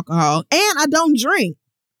favorite alcohol? And I don't drink.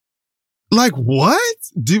 Like, what?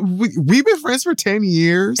 We've been friends for 10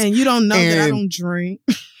 years. And you don't know that I don't drink.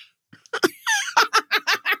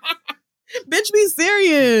 Bitch, be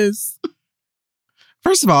serious.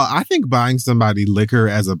 First of all, I think buying somebody liquor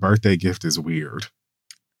as a birthday gift is weird.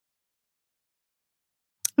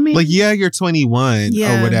 I mean, like, yeah, you're 21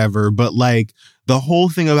 or whatever, but like the whole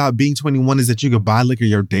thing about being 21 is that you could buy liquor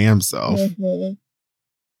your damn self. Mm-hmm.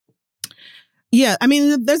 Yeah, I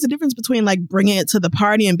mean, there's a difference between like bringing it to the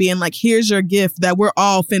party and being like, here's your gift that we're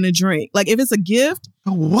all finna drink. Like, if it's a gift,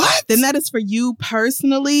 what? Then that is for you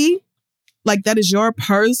personally. Like, that is your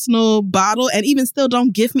personal bottle. And even still,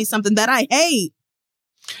 don't gift me something that I hate.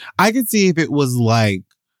 I could see if it was like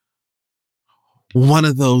one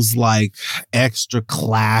of those like extra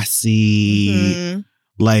classy,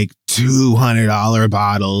 like $200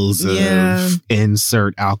 bottles of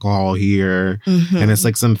insert alcohol here. And it's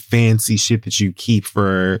like some fancy shit that you keep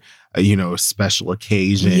for, a special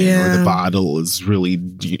occasion. Or the bottle is really,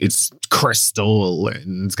 it's crystal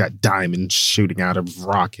and it's got diamonds shooting out of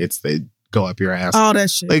rockets that go up your ass. All that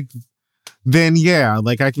shit. Like, then yeah,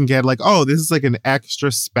 like I can get like, oh, this is like an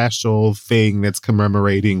extra special thing that's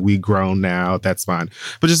commemorating we grown now. That's fine.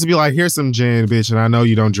 But just to be like, here's some gin, bitch, and I know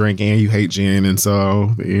you don't drink and you hate gin, and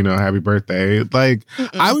so, you know, happy birthday. Like,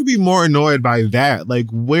 I would be more annoyed by that. Like,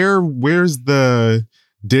 where's the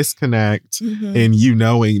disconnect in you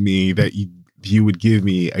knowing me that you would give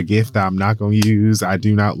me a gift that I'm not going to use? I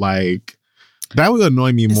do not like. That would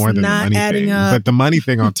annoy me more than the money thing. But the money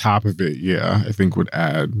thing on top of it, yeah, I think would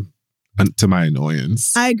add to my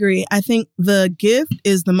annoyance. I agree. I think the gift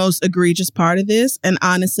is the most egregious part of this. And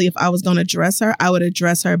honestly, if I was going to address her, I would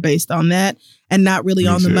address her based on that and not really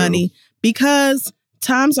on the money. Because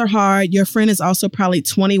times are hard. Your friend is also probably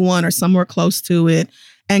 21 or somewhere close to it.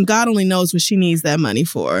 And God only knows what she needs that money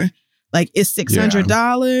for. Like, it's $600.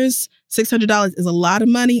 $600 is a lot of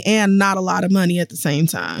money and not a lot of money at the same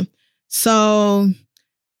time. So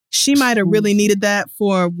she might have really needed that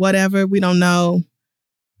for whatever. We don't know.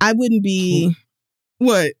 I wouldn't be...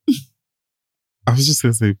 What? I was just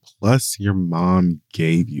going to say, plus your mom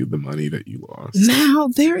gave you the money that you lost. Now,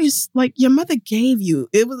 there is, like, your mother gave you.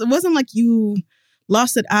 It wasn't like you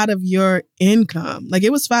lost it out of your income. Like,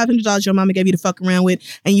 it was $500 your mama gave you to fuck around with,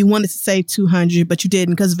 and you wanted to save $200, but you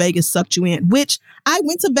didn't because Vegas sucked you in, which I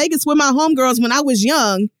went to Vegas with my homegirls when I was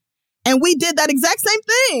young. And we did that exact same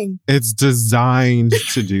thing. It's designed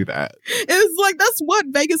to do that. It's like, that's what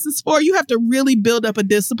Vegas is for. You have to really build up a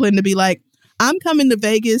discipline to be like, I'm coming to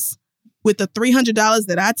Vegas with the $300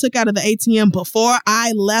 that I took out of the ATM before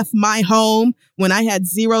I left my home when I had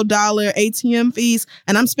 $0 ATM fees.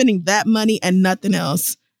 And I'm spending that money and nothing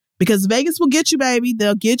else. Because Vegas will get you, baby.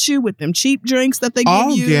 They'll get you with them cheap drinks that they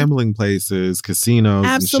give you. All gambling places, casinos,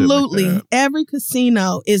 absolutely. And shit like that. Every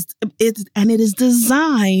casino is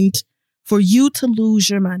designed for you to lose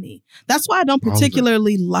your money. That's why I don't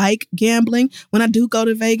particularly like gambling. When I do go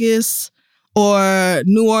to Vegas or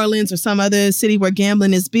New Orleans or some other city where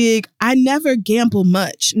gambling is big, I never gamble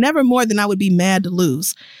much, never more than I would be mad to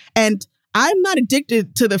lose. And I'm not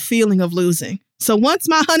addicted to the feeling of losing. So once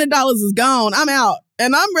my $100 is gone, I'm out.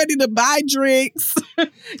 And I'm ready to buy drinks.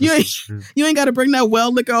 You ain't got to bring that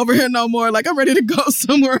well liquor over here no more. Like, I'm ready to go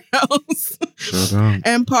somewhere else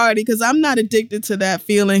and party, because I'm not addicted to that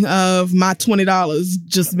feeling of my $20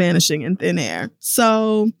 just vanishing in thin air.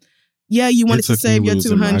 So, yeah, you wanted to save your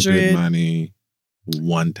 $200. Money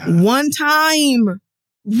one time. And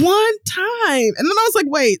then I was like,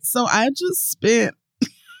 wait, so I just spent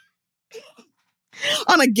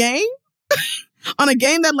on a game? On a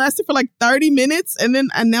game that lasted for like 30 minutes and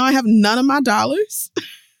now I have none of my dollars.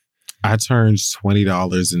 I turned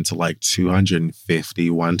 $20 into like $250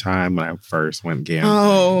 one time when I first went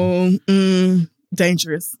gambling. Oh,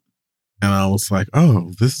 dangerous. And I was like,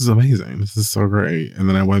 oh, this is amazing. This is so great. And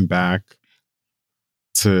then I went back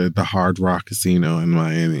to the Hard Rock Casino in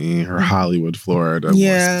Miami or Hollywood, Florida,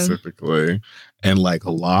 more specifically, and like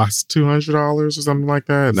lost $200 or something like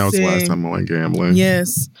that. And that was the last time I went gambling.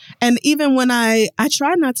 Yes. And even when I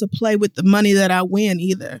try not to play with the money that I win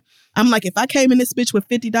either. I'm like, if I came in this bitch with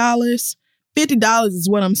 $50 is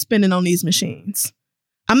what I'm spending on these machines.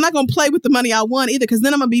 I'm not going to play with the money I won either, because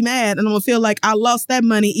then I'm going to be mad and I'm going to feel like I lost that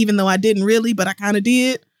money even though I didn't really, but I kind of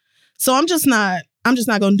did. So I'm just not going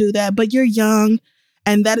to do that. But you're young.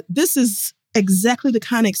 And that this is exactly the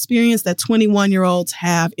kind of experience that 21-year-olds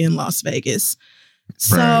have in Las Vegas.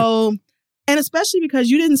 So, and especially because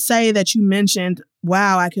you didn't say that you mentioned,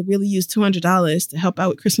 wow, I could really use $200 to help out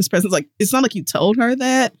with Christmas presents. Like, it's not like you told her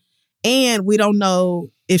that. And we don't know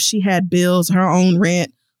if she had bills, her own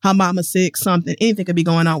rent, her mama sick, something, anything could be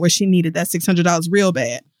going on where she needed that $600 real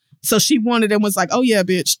bad. So she wanted and was like, oh yeah,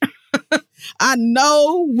 bitch. I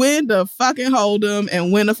know when to fucking hold them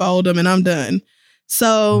and when to fold them, and I'm done.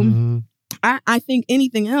 So I think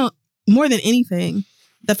anything else, more than anything,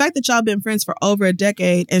 the fact that y'all been friends for over a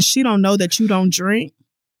decade and she don't know that you don't drink,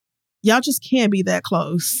 y'all just can't be that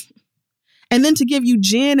close. And then to give you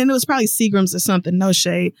gin, and it was probably Seagram's or something, no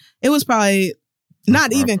shade. It was probably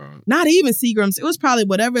not even Seagram's. It was probably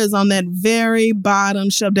whatever is on that very bottom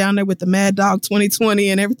shelf down there with the Mad Dog 2020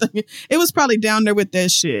 and everything. It was probably down there with that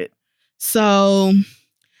shit. So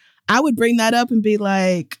I would bring that up and be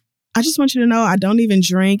like, I just want you to know I don't even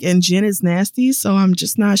drink and gin is nasty. So I'm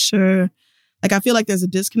just not sure. Like, I feel like there's a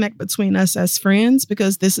disconnect between us as friends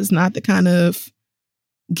because this is not the kind of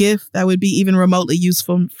gift that would be even remotely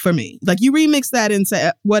useful for me. Like, you remix that and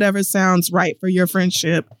say whatever sounds right for your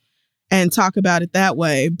friendship and talk about it that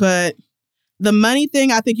way. But the money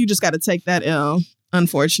thing, I think you just got to take that L,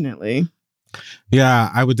 unfortunately. Yeah,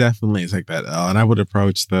 I would definitely take that L. And I would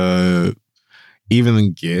approach the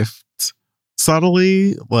gift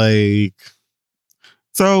subtly. Like,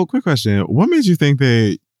 so quick question. What made you think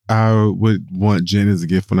that I would want gin as a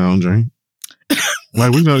gift when I don't drink.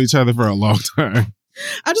 Like, we've known each other for a long time.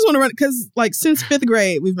 I just want to run because, like, since 5th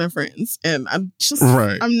grade, we've been friends, and I'm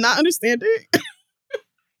not understanding.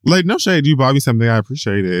 Like, no shade, you bought me something, I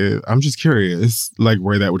appreciate it. I'm just curious, like,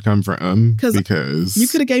 where that would come from. Because you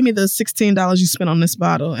could have gave me the $16 you spent on this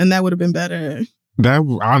bottle, and that would have been better.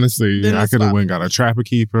 That, honestly, I could have went and got a Trapper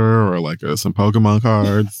Keeper or, like, some Pokemon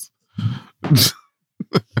cards.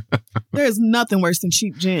 There's nothing worse than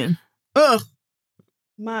cheap gin. Ugh.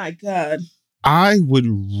 My God. I would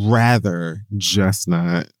rather just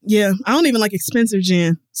not. Yeah, I don't even like expensive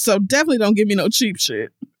gin, so definitely don't give me no cheap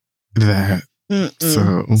shit. That.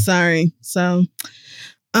 So sorry. So,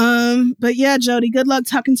 but yeah, Jody, good luck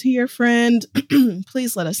talking to your friend.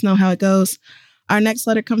 Please let us know how it goes. Our next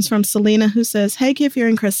letter comes from Selena, who says, "Hey, Kefir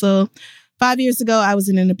and Crystal. 5 years ago, I was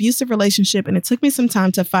in an abusive relationship, and it took me some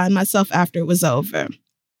time to find myself after it was over.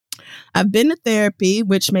 I've been to therapy,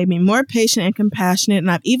 which made me more patient and compassionate,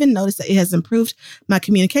 and I've even noticed that it has improved my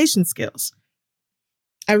communication skills.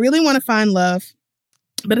 I really want to find love,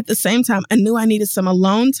 but at the same time, I knew I needed some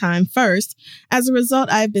alone time first. As a result,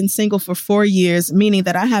 I have been single for 4 years, meaning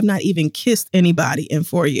that I have not even kissed anybody in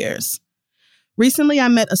 4 years. Recently, I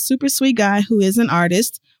met a super sweet guy who is an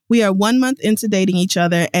artist. We are 1 month into dating each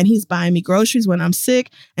other, and he's buying me groceries when I'm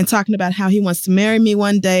sick and talking about how he wants to marry me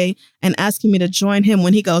one day and asking me to join him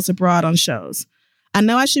when he goes abroad on shows. I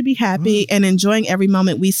know I should be happy and enjoying every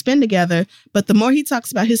moment we spend together, but the more he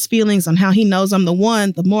talks about his feelings on how he knows I'm the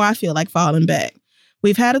one, the more I feel like falling back.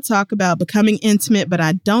 We've had a talk about becoming intimate, but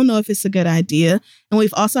I don't know if it's a good idea. And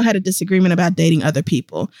we've also had a disagreement about dating other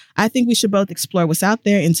people. I think we should both explore what's out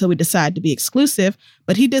there until we decide to be exclusive,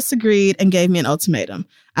 but he disagreed and gave me an ultimatum.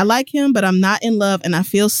 I like him, but I'm not in love and I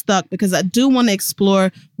feel stuck because I do want to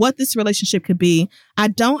explore what this relationship could be. I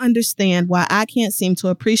don't understand why I can't seem to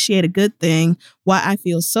appreciate a good thing, why I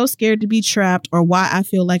feel so scared to be trapped, or why I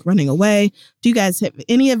feel like running away. Do you guys have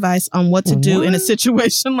any advice on what to do in a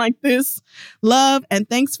situation like this? Love, and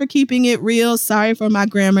thanks for keeping it real. Sorry for my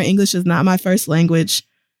grammar. English is not my first language.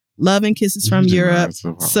 Love and kisses from Europe.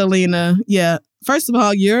 Selena. Yeah. First of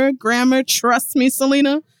all, your grammar, trust me,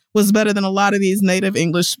 Selena, was better than a lot of these native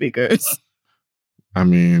English speakers. I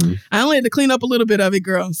mean, I only had to clean up a little bit of it,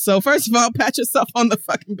 girl. So first of all, pat yourself on the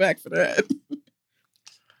fucking back for that.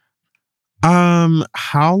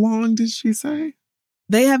 how long did she say?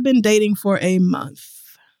 They have been dating for a month.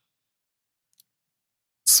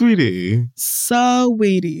 Sweetie. So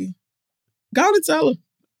weedy. Go on and tell her.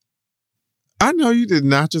 I know you did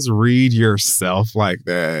not just read yourself like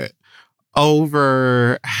that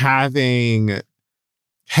over having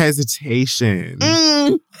hesitation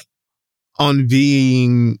on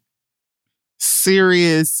being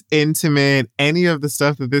serious, intimate, any of the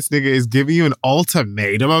stuff that this nigga is giving you an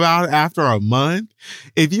ultimatum about after a month.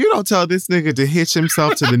 If you don't tell this nigga to hitch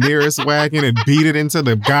himself to the nearest wagon and beat it into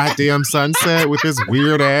the goddamn sunset with his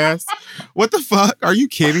weird ass, what the fuck? Are you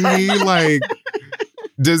kidding me? Like,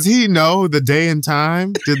 does he know the day and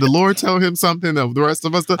time? Did the Lord tell him something that the rest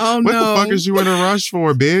of us? What the fuck is you in a rush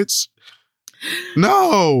for, bitch?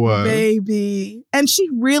 No. Baby. And she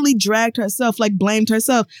really dragged herself, like blamed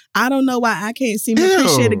herself. I don't know why I can't seem to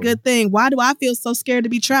appreciate a good thing. Why do I feel so scared to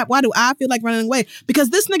be trapped? Why do I feel like running away?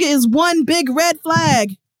 Because this nigga is one big red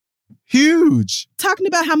flag. Huge. Talking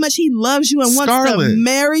about how much he loves you and wants to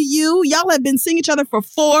marry you. Y'all have been seeing each other for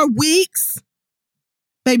 4 weeks.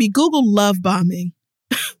 Baby, Google love bombing.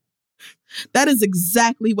 That is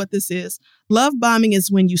exactly what this is. Love bombing is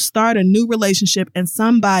when you start a new relationship and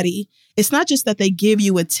somebody, it's not just that they give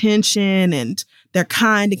you attention and they're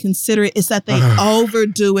kind and considerate. It's that they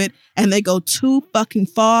overdo it and they go too fucking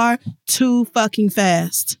far, too fucking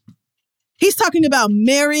fast. He's talking about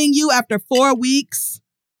marrying you after 4 weeks.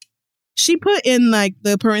 She put in like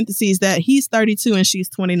the parentheses that he's 32 and she's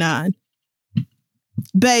 29.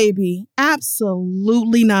 Baby,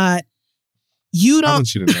 absolutely not. I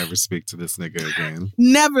want you to never speak to this nigga again.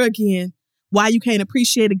 Never again. Why you can't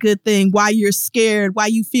appreciate a good thing, why you're scared, why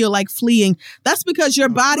you feel like fleeing. That's because your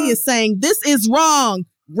body is saying, this is wrong,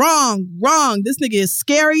 wrong, wrong. This nigga is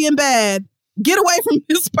scary and bad. Get away from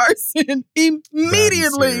this person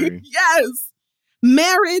immediately. Yes.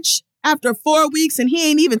 Marriage after 4 weeks and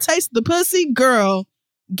he ain't even tasted the pussy. Girl,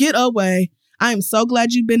 get away. I am so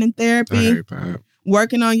glad you've been in therapy. I hate that.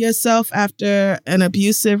 Working on yourself after an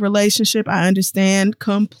abusive relationship, I understand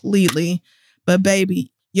completely. But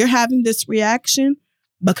baby, you're having this reaction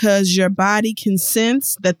because your body can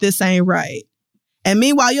sense that this ain't right. And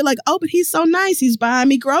meanwhile, you're like, oh, but he's so nice. He's buying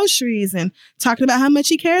me groceries and talking about how much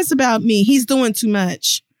he cares about me. He's doing too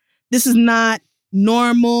much. This is not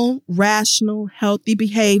normal, rational, healthy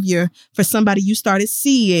behavior for somebody you started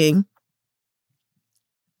seeing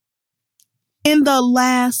in the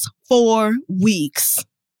last 4 weeks.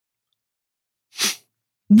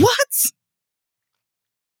 What?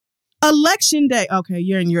 Election day. Okay,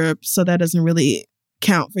 you're in Europe, so that doesn't really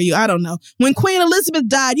count for you. I don't know. When Queen Elizabeth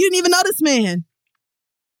died, you didn't even know this man.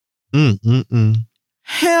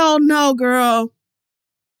 Hell no, girl.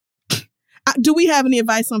 Do we have any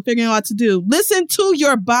advice on figuring out what to do? Listen to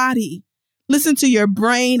your body. Listen to your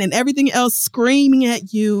brain and everything else screaming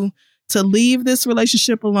at you to leave this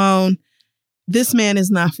relationship alone. This man is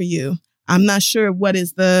not for you. I'm not sure what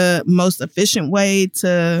is the most efficient way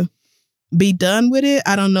to be done with it.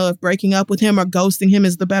 I don't know if breaking up with him or ghosting him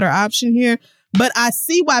is the better option here. But I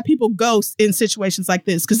see why people ghost in situations like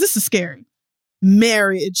this, because this is scary.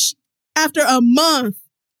 Marriage. After a month.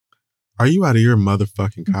 Are you out of your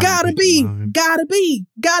motherfucking mind?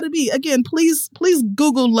 Gotta be. Again, please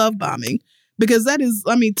Google love bombing, because that is,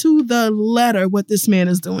 to the letter what this man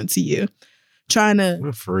is doing to you. Trying to what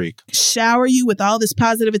a freak. Shower you with all this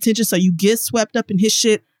positive attention so you get swept up in his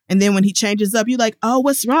shit. And then when he changes up, you're like, oh,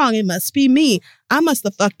 what's wrong? It must be me. I must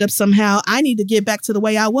have fucked up somehow. I need to get back to the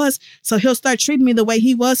way I was. So he'll start treating me the way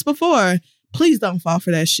he was before. Please don't fall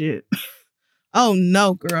for that shit. Oh,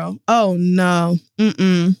 no, girl. Oh, no.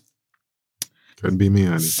 Couldn't be me,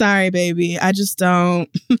 honey. Sorry, baby. I just don't.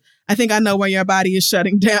 I think I know where your body is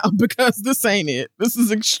shutting down, because this ain't it. This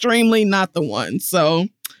is extremely not the one. So,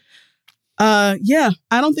 yeah,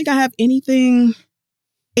 I don't think I have any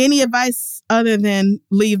advice other than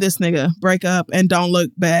leave this nigga, break up, and don't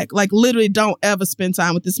look back. Like, literally don't ever spend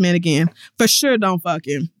time with this man again. For sure, don't fuck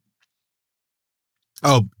him.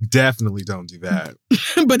 Oh, definitely don't do that.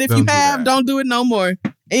 But if you have, don't do it no more.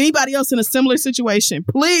 Anybody else in a similar situation,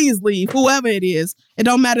 please leave. Whoever it is, it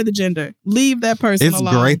don't matter the gender. Leave that person alone.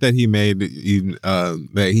 It's great that he made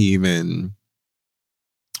that he even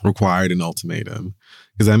required an ultimatum,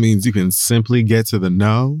 because that means you can simply get to the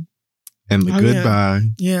no and the goodbye,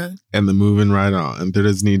 and the moving right on. There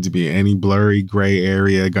doesn't need to be any blurry gray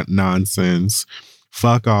area nonsense.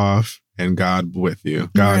 Fuck off, and God with you.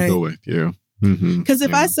 God go with you. Because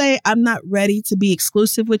if I say I'm not ready to be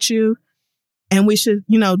exclusive with you, and we should,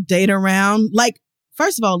 date around, like,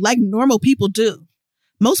 first of all, like normal people do.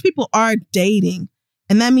 Most people are dating,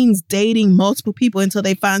 and that means dating multiple people until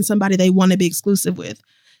they find somebody they want to be exclusive with.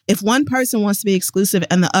 If one person wants to be exclusive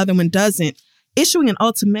and the other one doesn't, issuing an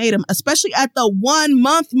ultimatum, especially at the 1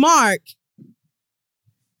 month mark,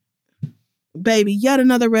 baby, yet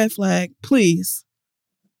another red flag. Please.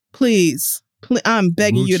 I'm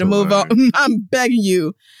begging you to move on. I'm begging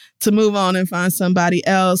you to move on and find somebody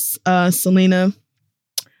else, Selena.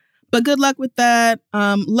 But good luck with that.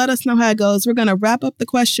 Let us know how it goes. We're going to wrap up the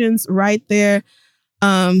questions right there.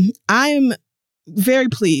 I am very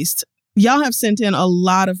pleased. Y'all have sent in a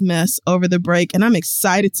lot of mess over the break, and I'm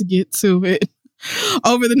excited to get to it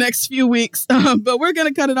over the next few weeks. But we're going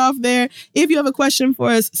to cut it off there. If you have a question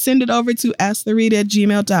for us, send it over to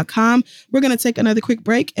asktheread@gmail.com. We're going to take another quick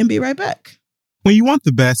break and be right back. When you want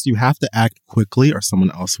the best, you have to act quickly or someone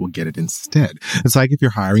else will get it instead. It's like if you're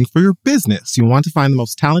hiring for your business, you want to find the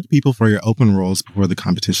most talented people for your open roles before the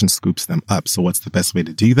competition scoops them up. So what's the best way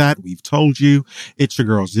to do that? We've told you. It's your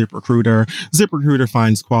girl, ZipRecruiter. ZipRecruiter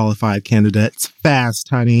finds qualified candidates fast,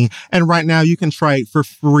 honey. And right now you can try it for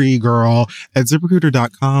free, girl, at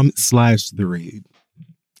ZipRecruiter.com/theread.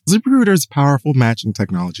 ZipRecruiter's powerful matching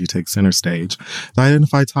technology takes center stage to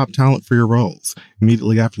identify top talent for your roles.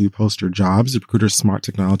 Immediately after you post your job, ZipRecruiter's smart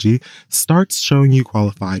technology starts showing you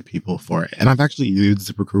qualified people for it. And I've actually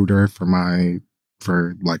used ZipRecruiter for my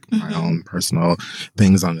own personal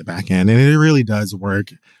things on the back end. And it really does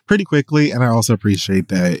work pretty quickly. And I also appreciate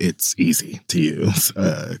that it's easy to use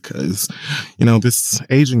because, this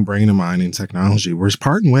aging brain of mine in technology, we're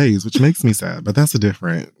parting ways, which makes me sad, but that's a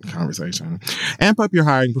different conversation. Amp up your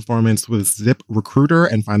hiring performance with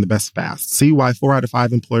ZipRecruiter and find the best fast. See why 4 out of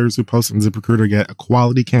 5 employers who post on ZipRecruiter get a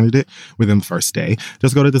quality candidate within the first day.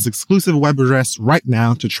 Just go to this exclusive web address right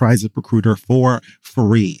now to try ZipRecruiter for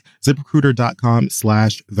free.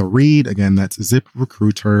 ZipRecruiter.com/theread. Again, that's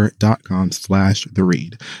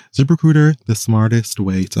ZipRecruiter.com/theread. ZipRecruiter, the smartest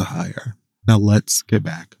way to hire. Now let's get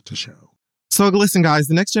back to show. So listen, guys,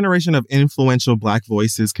 the next generation of influential Black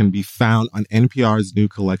voices can be found on NPR's new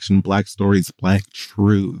collection, Black Stories, Black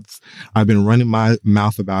Truths. I've been running my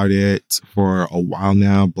mouth about it for a while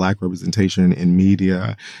now. Black representation in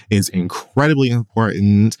media is incredibly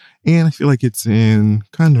important, And I feel like it's in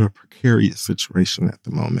kind of a precarious situation at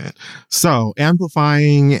the moment. So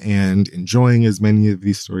amplifying and enjoying as many of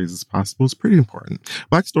these stories as possible is pretty important.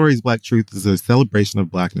 Black Stories, Black Truth is a celebration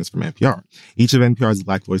of Blackness from NPR. Each of NPR's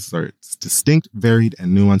Black voices are distinct, varied,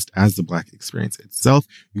 and nuanced as the Black experience itself.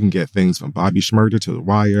 You can get things from Bobby Shmurda to The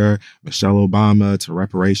Wire, Michelle Obama to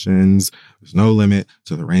reparations. There's no limit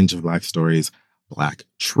to the range of Black stories, Black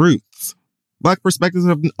truths. Black perspectives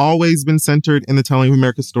have always been centered in the telling of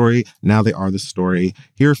America's story. Now they are the story.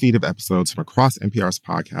 Hear a feed of episodes from across NPR's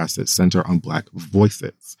podcasts that center on Black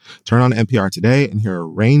voices. Turn on NPR today and hear a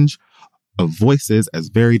range of voices as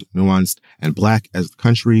varied, nuanced, and Black as the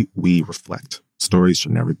country we reflect. Stories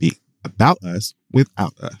should never be about us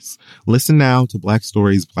without us. Listen now to Black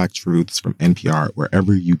Stories, Black Truths from NPR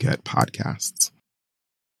wherever you get podcasts.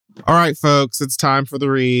 All right, folks, it's time for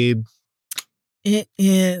the read. It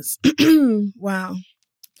is. Wow.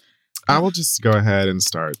 I will just go ahead and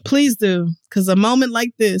start. Please do, because a moment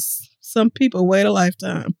like this, some people wait a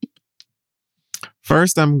lifetime.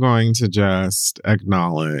 First, I'm going to just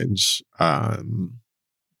acknowledge ABC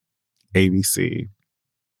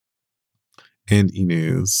and E!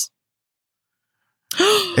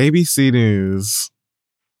 ABC News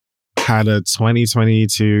had a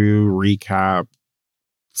 2022 recap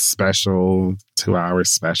special, 2-hour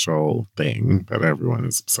special thing that everyone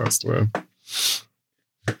is obsessed with.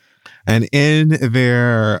 And in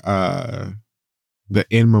their the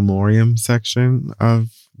in memoriam section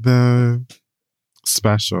of the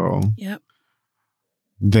special, yep,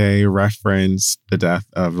 they referenced the death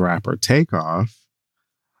of rapper Takeoff,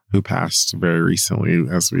 who passed very recently,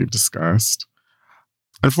 as we've discussed.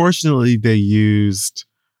 Unfortunately, they used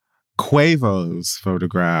Quavo's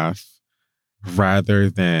photograph rather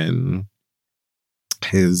than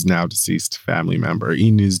his now deceased family member.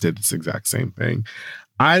 E! News did this exact same thing.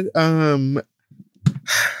 At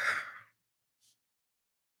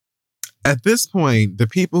this point, the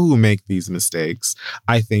people who make these mistakes,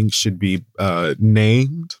 I think, should be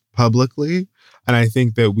named publicly. And I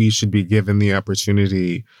think that we should be given the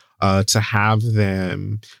opportunity to have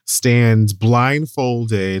them stand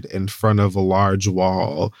blindfolded in front of a large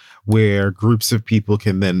wall where groups of people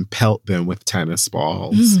can then pelt them with tennis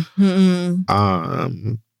balls.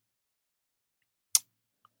 Mm-hmm.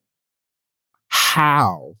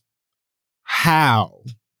 How?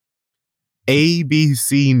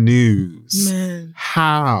 ABC News. Man.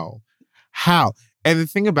 How? And the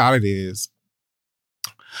thing about it is,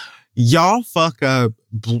 y'all fuck up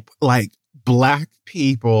like Black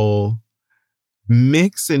people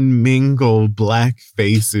mix and mingle Black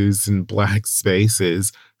faces and Black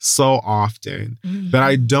spaces so often that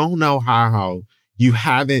I don't know how you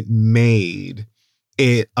haven't made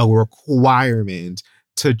it a requirement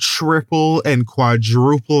to triple and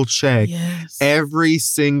quadruple check every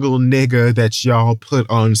single nigga that y'all put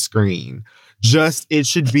on screen. Just, it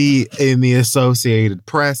should be in the Associated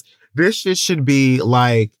Press. This shit should be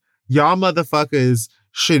like, y'all motherfuckers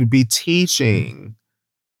should be teaching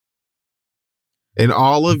in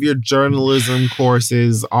all of your journalism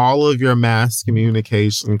courses, all of your mass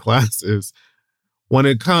communication classes. When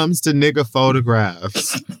it comes to nigga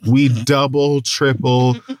photographs, we double,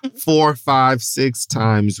 triple, 4, 5, 6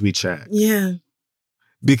 times we check. Yeah.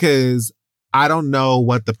 Because I don't know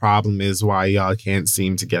what the problem is, why y'all can't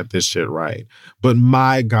seem to get this shit right. But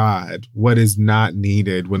my God, what is not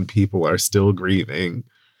needed when people are still grieving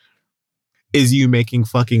is you making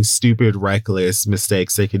fucking stupid, reckless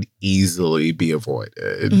mistakes that could easily be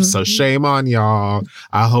avoided. Mm-hmm. So shame on y'all.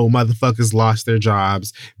 I hope motherfuckers lost their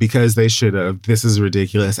jobs because they should have. This is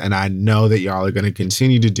ridiculous. And I know that y'all are going to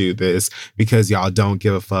continue to do this because y'all don't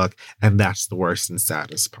give a fuck. And that's the worst and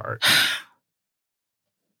saddest part.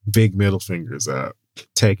 Big middle fingers up.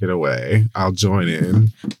 Take it away. I'll join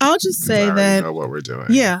in. I'll just say that. Know what we're doing.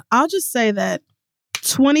 Yeah. I'll just say that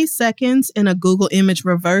 20 seconds in a Google image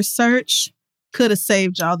reverse search could have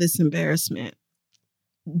saved y'all this embarrassment.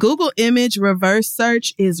 Google image reverse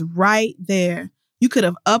search is right there. You could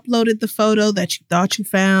have uploaded the photo that you thought you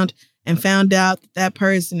found and found out that that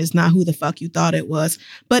person is not who the fuck you thought it was.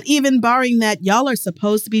 But even barring that, y'all are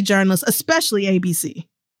supposed to be journalists, especially ABC.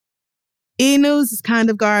 E! News is kind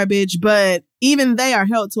of garbage, but even they are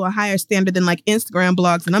held to a higher standard than like Instagram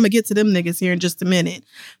blogs. And I'm going to get to them niggas here in just a minute.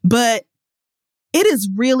 But it is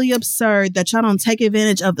really absurd that y'all don't take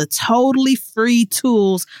advantage of the totally free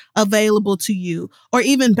tools available to you. Or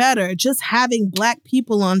even better, just having Black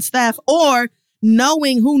people on staff or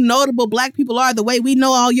knowing who notable Black people are the way we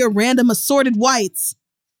know all your random assorted whites.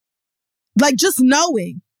 Like just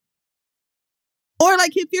knowing. Or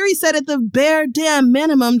like Kid Fury said, at the bare damn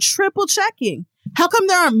minimum, triple checking. How come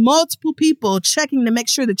there aren't multiple people checking to make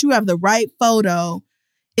sure that you have the right photo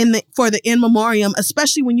for the in memoriam,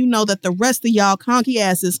 especially when you know that the rest of y'all conky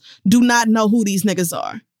asses do not know who these niggas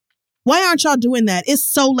are? Why aren't y'all doing that? It's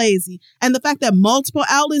so lazy. And the fact that multiple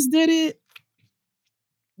outlets did it,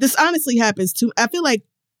 this honestly happens too. I feel like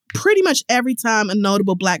pretty much every time a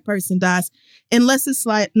notable Black person dies, unless it's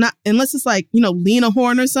like, Lena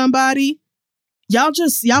Horne or somebody, y'all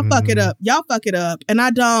fuck it up. Y'all fuck it up. And I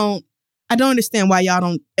don't understand why y'all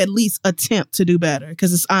don't at least attempt to do better,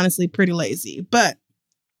 because it's honestly pretty lazy. But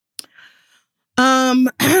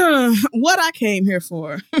what I came here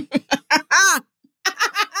for.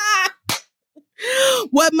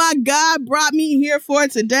 What my God brought me here for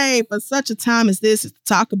today, for such a time as this, is to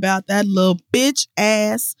talk about that little bitch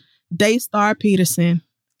ass Daystar Peterson,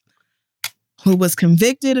 who was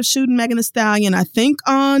convicted of shooting Megan Thee Stallion, I think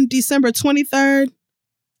on December 23rd.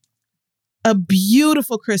 A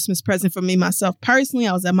beautiful Christmas present for me, myself personally.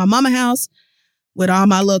 I was at my mama's house with all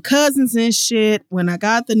my little cousins and shit. When I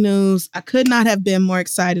got the news, I could not have been more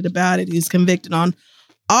excited about it. He was convicted on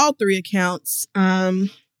all 3 accounts.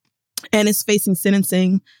 And is facing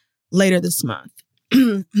sentencing later this month.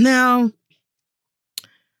 Now,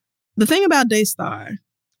 the thing about Daystar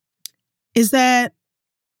is that,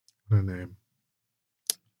 her name.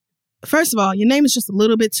 First of all, your name is just a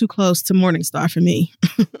little bit too close to Morningstar for me.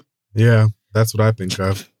 Yeah, that's what I think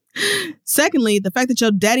of. Secondly, the fact that your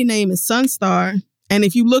daddy name is Sunstar, and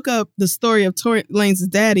if you look up the story of Tory Lanez'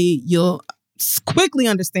 daddy, you'll quickly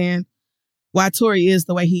understand why Tory is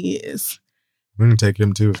the way he is. We're going to take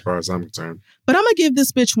him too, as far as I'm concerned. But I'm going to give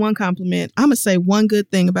this bitch one compliment. I'm going to say one good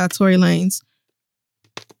thing about Tory Lanez.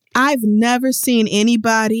 I've never seen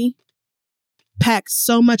anybody pack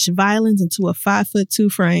so much violence into a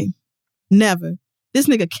 5'2" frame. Never. This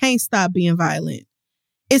nigga can't stop being violent.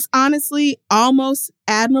 It's honestly almost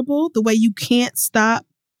admirable the way you can't stop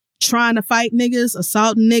trying to fight niggas,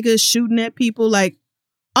 assaulting niggas, shooting at people, like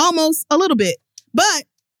almost a little bit. But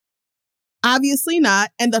obviously not.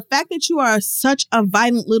 And the fact that you are such a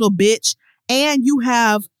violent little bitch and you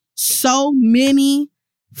have so many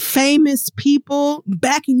famous people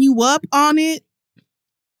backing you up on it,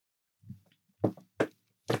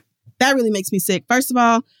 that really makes me sick. First of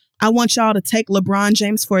all, I want y'all to take LeBron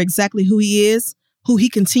James for exactly who he is, who he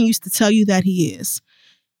continues to tell you that he is.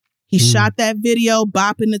 He shot that video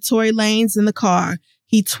bopping the Tory Lanez in the car.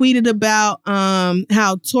 He tweeted about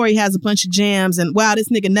how Tory has a bunch of jams and wow, this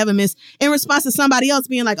nigga never miss, in response to somebody else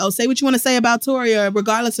being like, oh, say what you want to say about Tory, or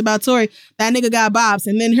regardless about Tory, that nigga got bops.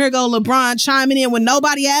 And then here go LeBron chiming in when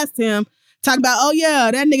nobody asked him, talking about, oh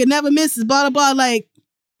yeah, that nigga never misses, blah, blah, blah. Like,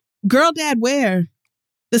 girl dad where?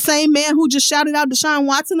 The same man who just shouted out Deshaun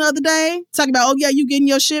Watson the other day, talking about, oh yeah, you getting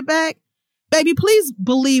your shit back? Baby, please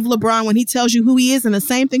believe LeBron when he tells you who he is. And the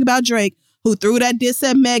same thing about Drake, who threw that diss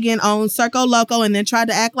at Megan on Circo Loco and then tried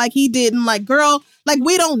to act like he didn't. Like, girl, like,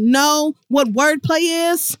 we don't know what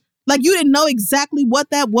wordplay is. Like, you didn't know exactly what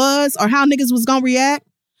that was or how niggas was gonna react.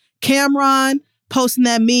 Cameron posting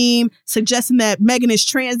that meme suggesting that Megan is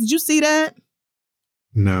trans. Did you see that?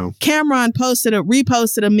 No. Cameron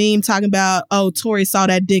reposted a meme talking about, oh, Tory saw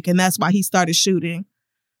that dick and that's why he started shooting.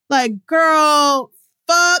 Like, girl,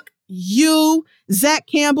 fuck you. Zach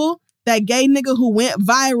Campbell, that gay nigga who went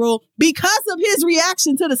viral because of his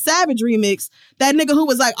reaction to the Savage remix. That nigga who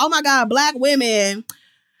was like, oh my God, Black women,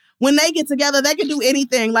 when they get together, they can do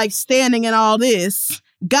anything, like standing and all this.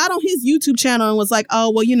 Got on his YouTube channel and was like,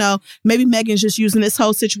 oh, well, you know, maybe Megan's just using this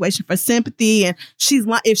whole situation for sympathy. And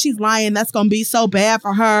if she's lying, that's going to be so bad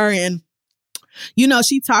for her. And, you know,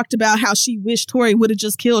 she talked about how she wished Tory would have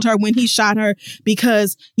just killed her when he shot her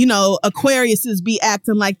because, you know, Aquariuses be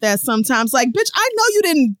acting like that sometimes. Like, bitch, I know you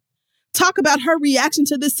didn't talk about her reaction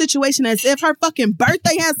to this situation as if her fucking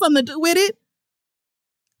birthday has something to do with it.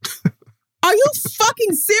 Are you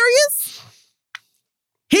fucking serious?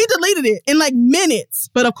 He deleted it in like minutes.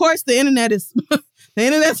 But of course, the internet,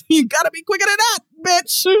 you gotta be quicker than that,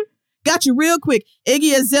 bitch. Got you real quick.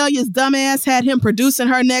 Iggy Azalea's dumbass had him producing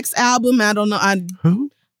her next album. I don't know.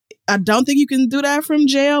 I don't think you can do that from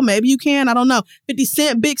jail. Maybe you can. I don't know. 50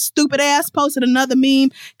 Cent, big stupid ass, posted another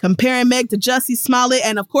meme comparing Meg to Jussie Smollett.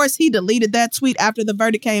 And of course, he deleted that tweet after the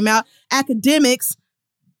verdict came out. Academics,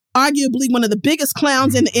 arguably one of the biggest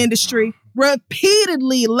clowns in the industry,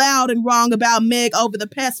 repeatedly loud and wrong about Meg over the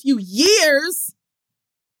past few years.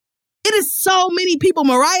 It is so many people.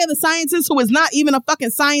 Mariah the scientist, who is not even a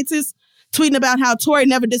fucking scientist, tweeting about how Tory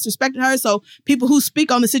never disrespected her. So people who speak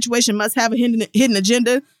on the situation must have a hidden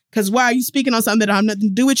agenda. Because why are you speaking on something that have nothing to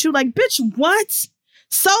do with you? Like, bitch, what?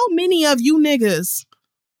 So many of you niggas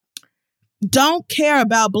don't care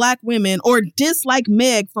about Black women or dislike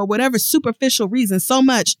Meg for whatever superficial reason so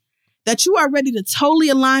much that you are ready to totally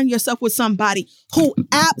align yourself with somebody who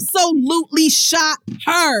absolutely shot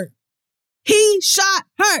her. He shot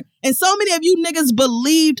her. And so many of you niggas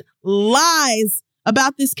believed lies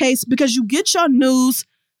about this case because you get your news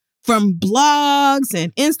from blogs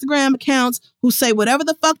and Instagram accounts who say whatever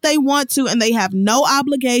the fuck they want to, and they have no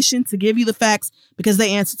obligation to give you the facts because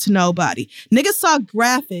they answer to nobody. Niggas saw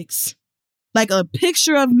graphics, like a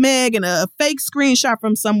picture of Meg and a fake screenshot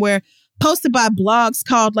from somewhere posted by blogs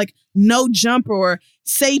called like No Jumper or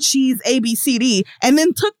Say Cheese ABCD, and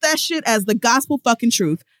then took that shit as the gospel fucking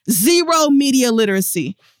truth. Zero media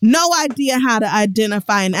literacy. No idea how to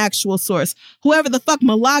identify an actual source. Whoever the fuck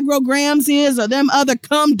Milagro-grams is or them other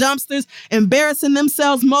cum dumpsters embarrassing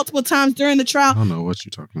themselves multiple times during the trial. I don't know what you're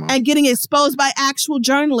talking about. And getting exposed by actual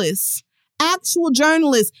journalists. Actual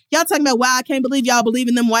journalists. Y'all talking about, wow, I can't believe y'all believe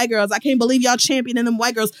in them white girls. I can't believe y'all championing them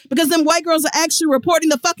white girls because them white girls are actually reporting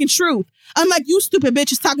the fucking truth. Unlike you stupid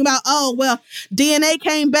bitches talking about, oh, well, DNA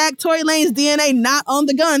came back, Tory Lanez DNA not on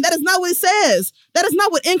the gun. That is not what it says. That is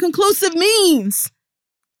not what inconclusive means.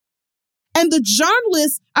 And the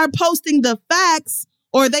journalists are posting the facts,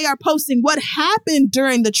 or they are posting what happened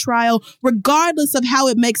during the trial, regardless of how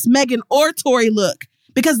it makes Megan or Tory look,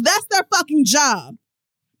 because that's their fucking job.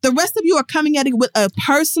 The rest of you are coming at it with a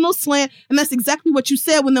personal slant, and that's exactly what you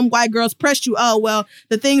said when them white girls pressed you. Oh, well,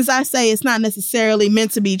 the things I say, it's not necessarily meant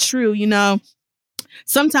to be true, you know.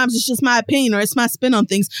 Sometimes it's just my opinion or it's my spin on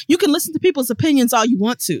things. You can listen to people's opinions all you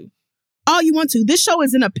want to. All you want to. This show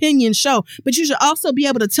is an opinion show, but you should also be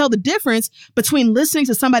able to tell the difference between listening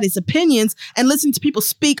to somebody's opinions and listening to people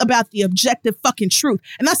speak about the objective fucking truth.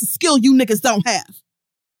 And that's a skill you niggas don't have.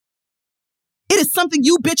 It is something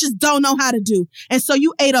you bitches don't know how to do. And so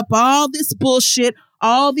you ate up all this bullshit,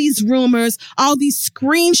 all these rumors, all these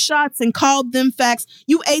screenshots and called them facts.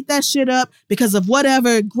 You ate that shit up because of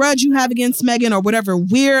whatever grudge you have against Megan or whatever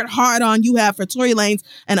weird hard on you have for Tory Lanez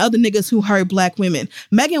and other niggas who hurt Black women.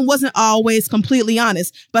 Megan wasn't always completely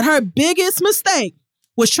honest, but her biggest mistake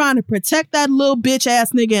was trying to protect that little bitch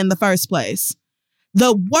ass nigga in the first place.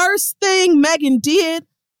 The worst thing Megan did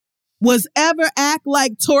was ever act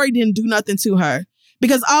like Tory didn't do nothing to her,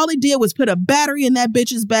 because all he did was put a battery in that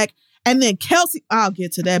bitch's back. And then Kelsey, I'll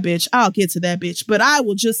get to that bitch. But I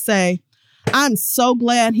will just say, I'm so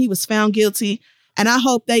glad he was found guilty. And I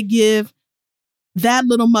hope they give that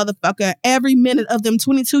little motherfucker every minute of them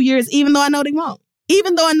 22 years, even though I know they won't.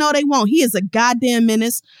 He is a goddamn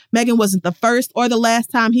menace. Megan wasn't the first or the last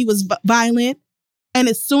time he was violent. And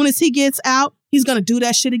as soon as he gets out, he's going to do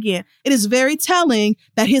that shit again. It is very telling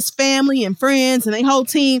that his family and friends and their whole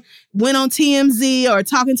team went on TMZ or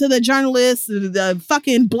talking to the journalists, the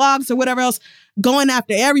fucking blogs or whatever else, going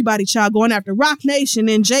after everybody, child, going after Rock Nation,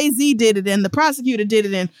 and Jay-Z did it, and the prosecutor did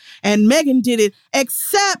it, and Megan did it,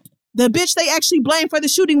 except the bitch they actually blame for the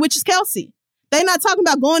shooting, which is Kelsey. They're not talking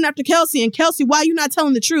about going after Kelsey and Kelsey, why you not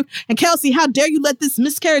telling the truth? And Kelsey, how dare you let this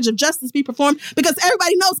miscarriage of justice be performed? Because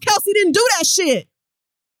everybody knows Kelsey didn't do that shit.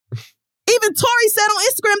 Even Tory said on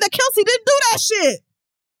Instagram that Kelsey didn't do that shit.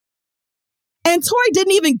 And Tory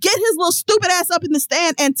didn't even get his little stupid ass up in the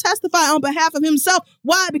stand and testify on behalf of himself.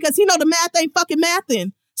 Why? Because he know the math ain't fucking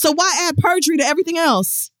mathing. So why add perjury to everything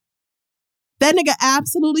else? That nigga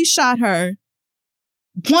absolutely shot her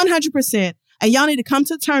 100%. And y'all need to come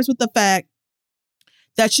to terms with the fact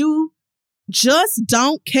that you just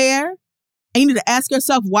don't care. And you need to ask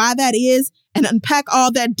yourself why that is and unpack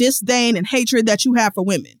all that disdain and hatred that you have for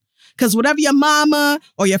women. Because whatever your mama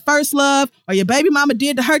or your first love or your baby mama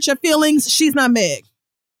did to hurt your feelings, she's not Meg.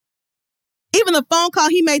 Even the phone call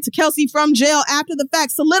he made to Kelsey from jail after the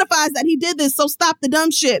fact solidifies that he did this, so stop the dumb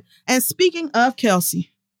shit. And speaking of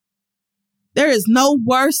Kelsey, there is no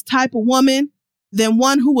worse type of woman than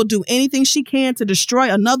one who will do anything she can to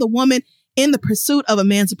destroy another woman in the pursuit of a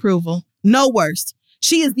man's approval. No worse.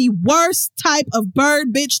 She is the worst type of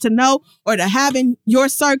bird bitch to know or to have in your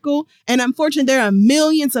circle. And unfortunately, there are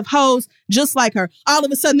millions of hoes just like her. All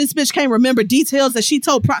of a sudden, this bitch can't remember details that she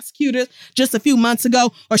told prosecutors just a few months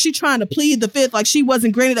ago, or she trying to plead the fifth like she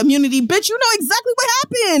wasn't granted immunity. Bitch, you know exactly what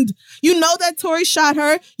happened. You know that Tory shot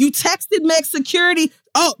her. You texted Meg security.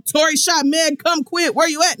 Oh, Tory shot Meg. Come quit. Where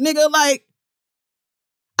you at, nigga? Like,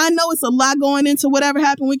 I know it's a lot going into whatever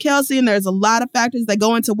happened with Kelsey, and there's a lot of factors that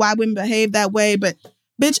go into why women behave that way. But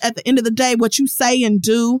bitch, at the end of the day, what you say and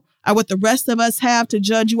do are what the rest of us have to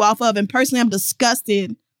judge you off of. And personally, I'm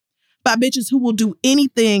disgusted by bitches who will do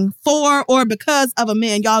anything for or because of a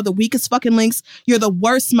man. Y'all are the weakest fucking links. You're the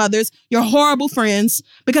worst mothers. You're horrible friends.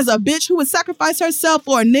 Because a bitch who would sacrifice herself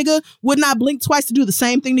for a nigga would not blink twice to do the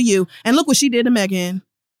same thing to you. And look what she did to Megan.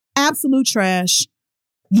 Absolute trash.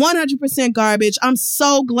 100% garbage. I'm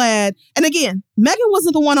so glad. And again, Megan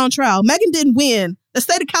wasn't the one on trial. Megan didn't win. The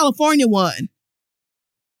state of California won.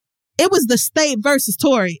 It was the state versus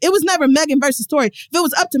Tory. It was never Megan versus Tory. If it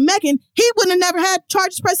was up to Megan, he wouldn't have never had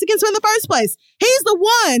charges pressed against her in the first place. He's the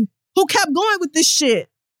one who kept going with this shit,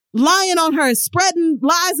 lying on her, spreading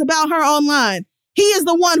lies about her online. He is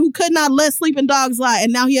the one who could not let sleeping dogs lie,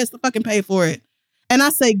 and now he has to fucking pay for it. And I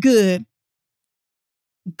say, good.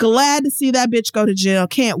 Glad to see that bitch go to jail.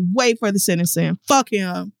 Can't wait for the sentencing. Fuck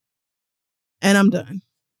him. And I'm done.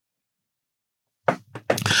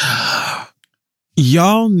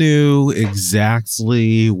 Y'all knew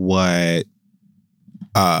exactly what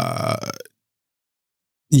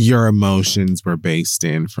your emotions were based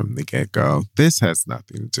in from the get-go. This has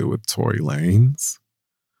nothing to do with Tory Lanez.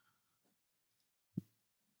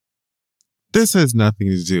 This has nothing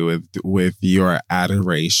to do with your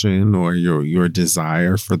adoration or your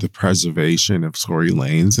desire for the preservation of Tory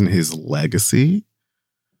Lanez and his legacy.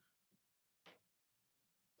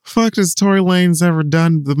 Fuck has Tory Lanez ever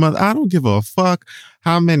done the mother? I don't give a fuck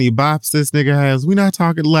how many bops this nigga has. We not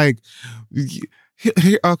talking like,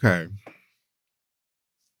 okay.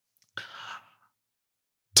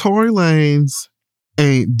 Tory Lanez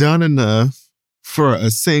ain't done enough for a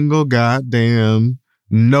single goddamn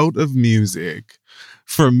note of music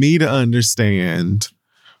for me to understand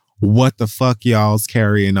what the fuck y'all's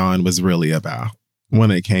carrying on was really about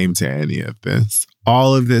when it came to any of this.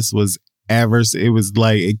 All of this was it was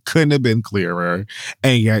like, it couldn't have been clearer,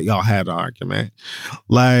 and yet y'all had an argument.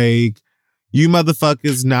 Like, you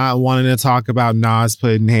motherfuckers not wanting to talk about Nas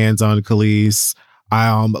putting hands on Khalees.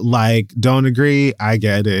 Don't agree. I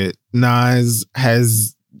get it. Nas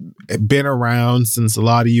has been around since a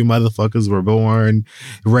lot of you motherfuckers were born,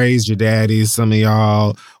 raised your daddies, some of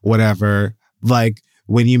y'all, whatever. Like,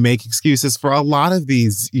 when you make excuses for a lot of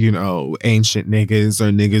these, ancient niggas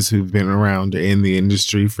or niggas who've been around in the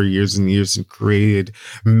industry for years and years and created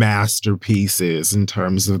masterpieces in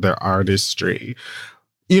terms of their artistry,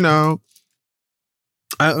 I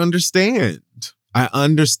understand. I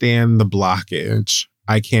understand the blockage.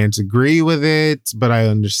 I can't agree with it, but I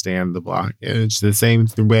understand the blockage. The same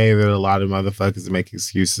way that a lot of motherfuckers make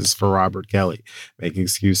excuses for Robert Kelly, make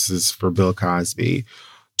excuses for Bill Cosby.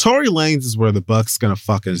 Tory Lanez is where the buck's gonna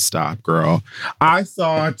fucking stop, girl. I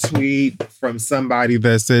saw a tweet from somebody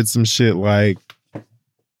that said some shit like,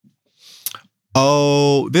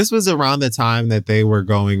 oh, this was around the time that they were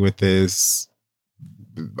going with this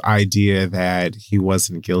idea that he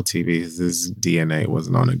wasn't guilty because his DNA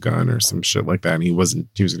wasn't on a gun or some shit like that, and he was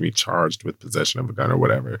gonna be charged with possession of a gun or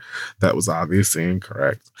whatever. That was obviously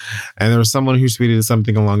incorrect. And there was someone who tweeted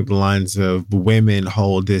something along the lines of, women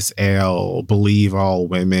hold this L, believe all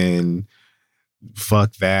women,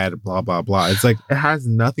 fuck that, blah blah blah. It's like, it has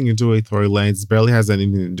nothing to do with Tory Lanez. It barely has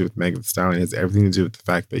anything to do with Megan Thee Stallion. It has everything to do with the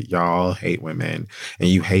fact that y'all hate women, and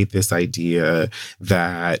you hate this idea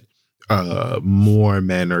that more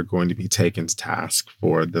men are going to be taken to task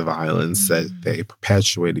for the violence that they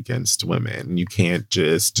perpetuate against women. You can't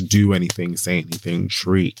just do anything, say anything,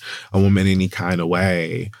 treat a woman any kind of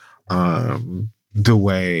way, the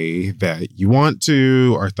way that you want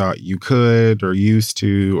to, or thought you could, or used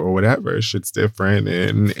to, or whatever. Shit's different,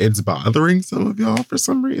 and it's bothering some of y'all for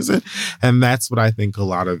some reason. And that's what I think a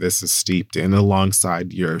lot of this is steeped in,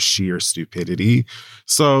 alongside your sheer stupidity.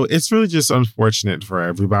 So it's really just unfortunate for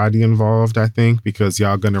everybody involved, I think, because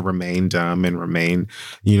y'all gonna remain dumb and remain,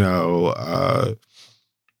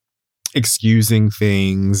 excusing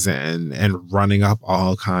things and running up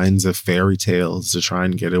all kinds of fairy tales to try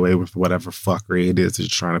and get away with whatever fuckery it is that you're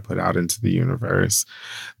trying to put out into the universe.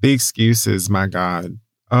 The excuses, my God.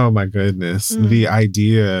 Oh my goodness. The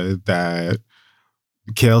idea that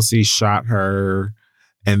Kelsey shot her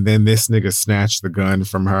and then this nigga snatched the gun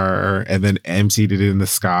from her and then emptied it in the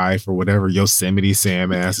sky for whatever Yosemite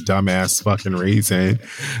Sam ass, dumbass fucking reason.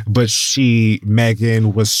 But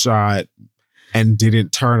Megan was shot and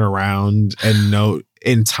didn't turn around and know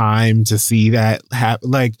in time to see that happen.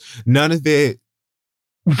 Like, none of it.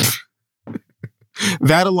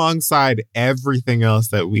 That, alongside everything else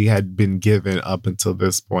that we had been given up until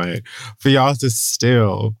this point, for y'all to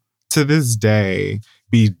still, to this day,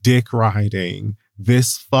 be dick riding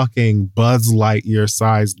this fucking Buzz Lightyear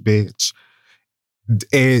sized bitch.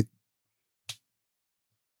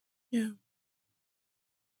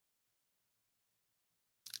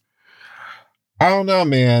 I don't know,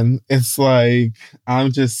 man. It's like,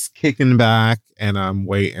 I'm just kicking back and I'm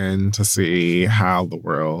waiting to see how the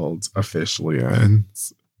world officially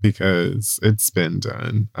ends, because it's been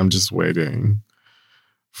done. I'm just waiting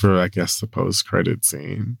for, I guess, the post-credit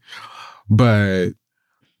scene. But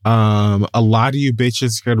A lot of you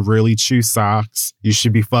bitches could really chew socks. You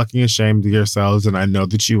should be fucking ashamed of yourselves, and I know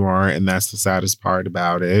that you aren't, and that's the saddest part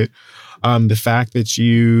about it. The fact that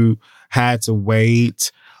you had to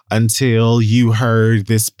wait until you heard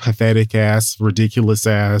this pathetic ass, ridiculous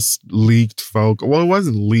ass leaked folk. Well, it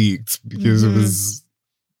wasn't leaked because it was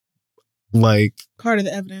like part of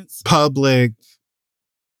the evidence, public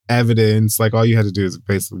evidence. Like all you had to do is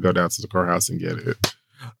basically go down to the courthouse and get it.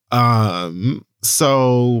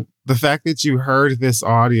 So the fact that you heard this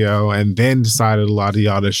audio and then decided a lot of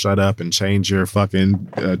y'all to shut up and change your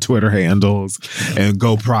fucking Twitter handles and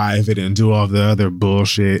go private and do all the other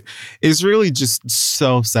bullshit is really just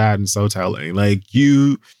so sad and so telling. Like,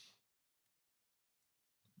 you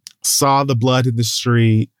saw the blood in the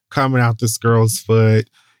street coming out this girl's foot.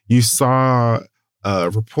 You saw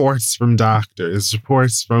reports from doctors,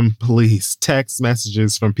 reports from police, text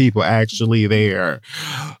messages from people actually there,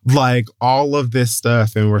 like all of this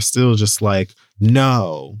stuff. And we're still just like,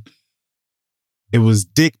 no, it was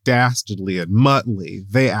Dick Dastardly and Muttley.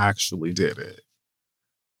 They actually did it.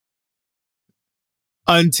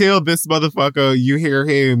 Until this motherfucker, you hear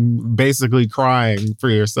him basically crying for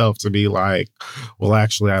yourself to be like, well,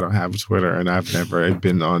 actually, I don't have Twitter and I've never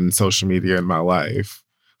been on social media in my life.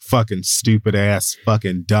 Fucking stupid ass,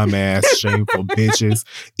 fucking dumb ass, shameful bitches.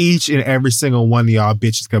 Each and every single one of y'all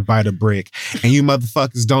bitches could bite a brick. And you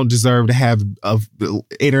motherfuckers don't deserve to have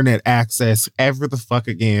internet access ever the fuck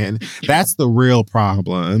again. That's the real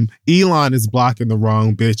problem. Elon is blocking the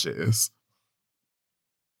wrong bitches.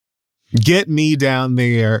 Get me down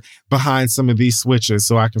there behind some of these switches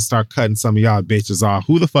so I can start cutting some of y'all bitches off.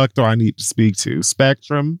 Who the fuck do I need to speak to?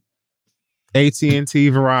 Spectrum? AT&T,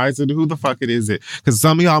 Verizon, who the fuck is it? Because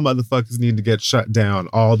some of y'all motherfuckers need to get shut down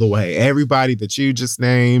all the way. Everybody that you just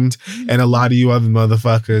named and a lot of you other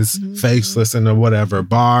motherfuckers, faceless and whatever,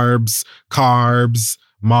 Barbs, Carbs,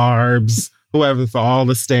 Marbs, whoever, for all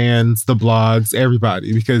the stands, the blogs,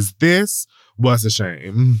 everybody, because this was a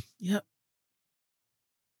shame. Yep.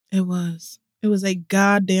 It was. It was a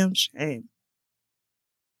goddamn shame.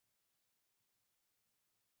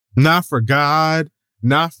 Not for God,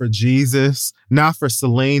 not for Jesus, not for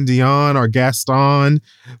Celine Dion or Gaston,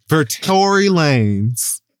 for Tory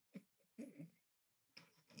Lanez.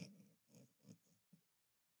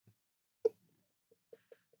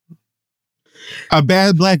 A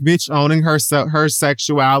bad black bitch owning her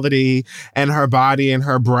sexuality and her body and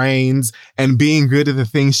her brains and being good at the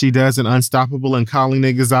things she does and unstoppable and calling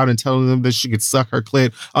niggas out and telling them that she could suck her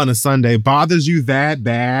clit on a Sunday bothers you that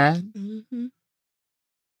bad? Mm-hmm.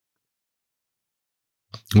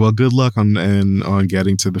 Well, good luck on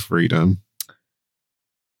getting to the freedom.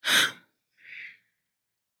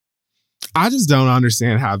 I just don't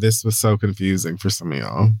understand how this was so confusing for some of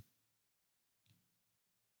y'all.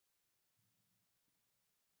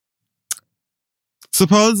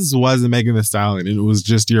 Suppose this wasn't Megan Thee Stallion and it was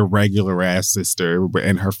just your regular ass sister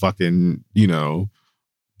and her fucking,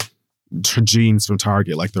 jeans from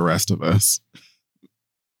Target like the rest of us.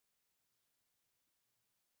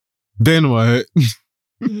 Then what?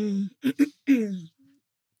 Woo.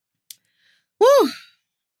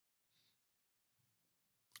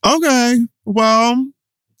 Okay. Well,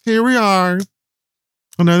 here we are.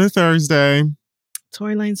 Another Thursday.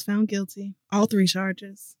 Tory Lanez found guilty. All 3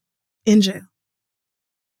 charges. In jail.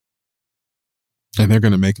 And they're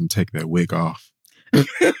going to make him take that wig off.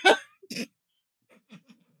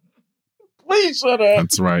 Please shut up.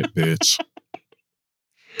 That's right, bitch.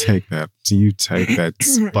 Take that. Do you take that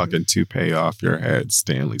fucking toupee off your head,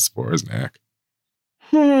 Stanley Sporznak?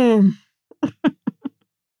 We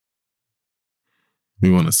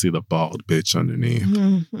want to see the bald bitch underneath.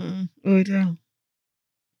 Mm-hmm. We do.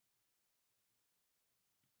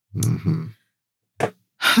 Mm-hmm.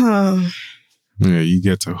 Yeah, you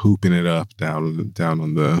get to hooping it up down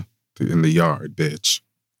on in the yard, bitch.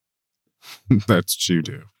 That's what you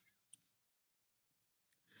do.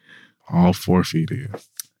 All 4 feet of you.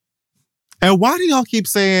 And why do y'all keep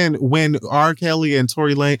saying when R. Kelly and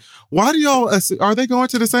Tory Lanez, are they going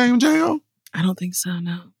to the same jail? I don't think so,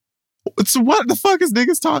 no. So what the fuck is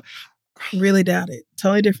niggas talking? Really doubt it.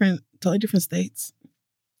 Totally different states.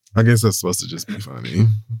 I guess that's supposed to just be funny.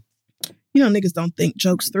 Niggas don't think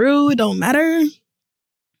jokes through. It don't matter.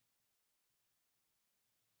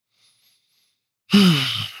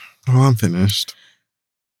 Well, I'm finished.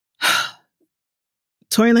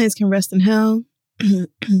 Tory Lanez can rest in hell.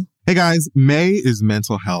 Hey guys, May is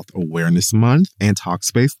Mental Health Awareness Month, and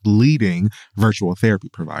Talkspace, the leading virtual therapy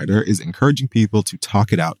provider, is encouraging people to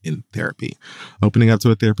talk it out in therapy. Opening up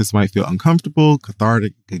to a therapist might feel uncomfortable,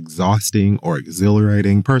 cathartic, exhausting, or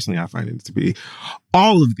exhilarating. Personally, I find it to be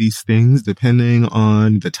all of these things depending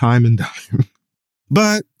on the time and dime.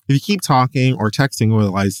 But if you keep talking or texting with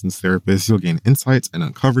a licensed therapist, you'll gain insights and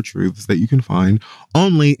uncover truths that you can find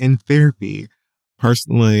only in therapy.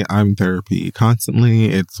 Personally, I'm in therapy constantly.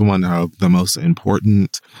 It's one of the most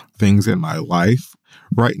important things in my life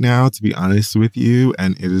right now, to be honest with you.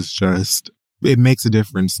 And it makes a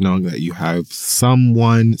difference knowing that you have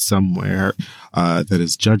someone somewhere that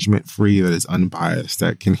is judgment-free, that is unbiased,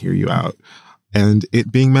 that can hear you out. And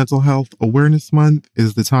it being Mental Health Awareness Month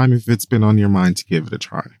is the time, if it's been on your mind, to give it a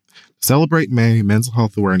try. Celebrate May, Mental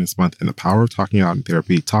Health Awareness Month, and the power of talking out in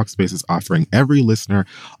therapy. Talkspace is offering every listener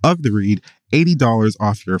of The Read $80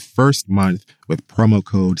 off your first month with promo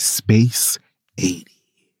code SPACE80.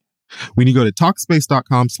 When you go to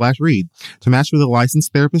Talkspace.com/read to match with a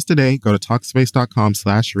licensed therapist today, go to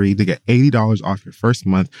Talkspace.com/read to get $80 off your first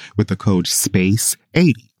month with the code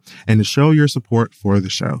SPACE80. And to show your support for the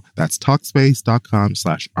show, that's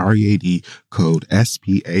Talkspace.com/READ, code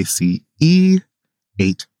SPACE80.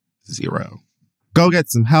 Go get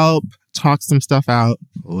some help, talk some stuff out.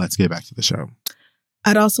 Let's get back to the show.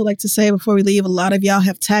 I'd also like to say before we leave, a lot of y'all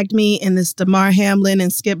have tagged me in this Damar Hamlin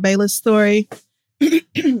and Skip Bayless story.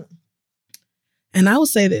 And I will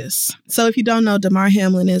say this. So if you don't know, Damar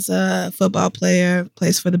Hamlin is a football player,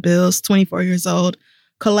 plays for the Bills, 24 years old,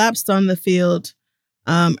 collapsed on the field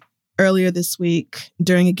earlier this week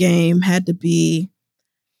during a game, had to be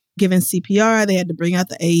given CPR. They had to bring out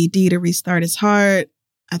the AED to restart his heart.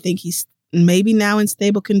 I think he's maybe now in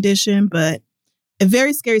stable condition, but a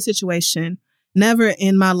very scary situation. Never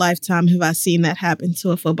in my lifetime have I seen that happen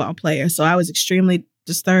to a football player. So I was extremely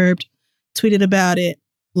disturbed, tweeted about it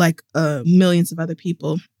like millions of other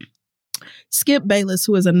people. Skip Bayless,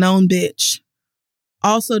 who is a known bitch,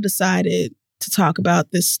 also decided to talk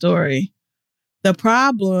about this story. The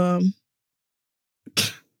problem,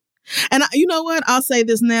 and you know what? I'll say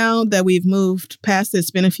this now that we've moved past it. It's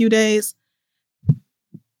been a few days.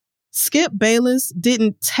 Skip Bayless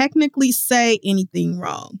didn't technically say anything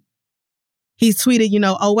wrong. He tweeted,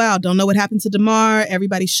 oh, wow, don't know what happened to Damar.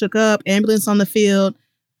 Everybody shook up, ambulance on the field,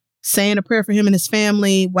 saying a prayer for him and his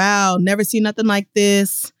family. Wow, never seen nothing like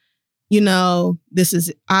this. This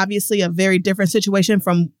is obviously a very different situation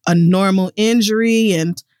from a normal injury.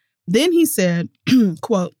 And then he said,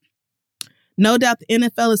 quote, "No doubt the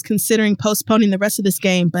NFL is considering postponing the rest of this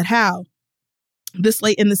game, but how? This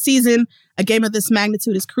late in the season, a game of this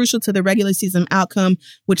magnitude is crucial to the regular season outcome,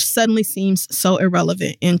 which suddenly seems so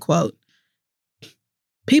irrelevant," end quote.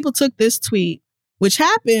 People took this tweet, which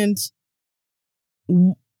happened,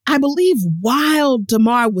 I believe, while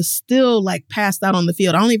Damar was still passed out on the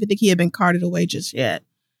field. I don't even think he had been carted away just yet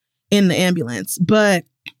in the ambulance. But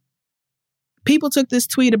people took this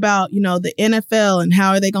tweet about, the NFL and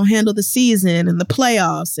how are they going to handle the season and the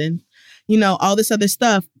playoffs and, all this other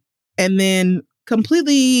stuff. And then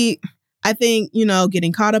completely, I think,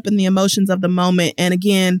 getting caught up in the emotions of the moment. And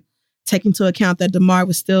again, taking into account that Damar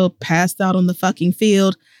was still passed out on the fucking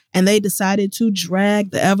field, and they decided to drag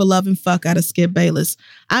the ever-loving fuck out of Skip Bayless.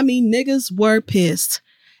 I mean, niggas were pissed.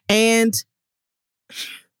 And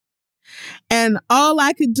all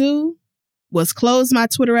I could do was close my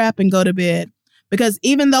Twitter app and go to bed. Because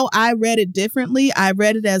even though I read it differently, I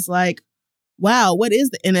read it as wow, what is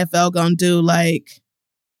the NFL gonna do?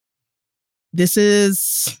 This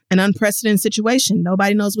is an unprecedented situation.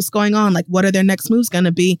 Nobody knows what's going on. What are their next moves going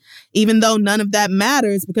to be? Even though none of that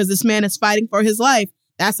matters because this man is fighting for his life.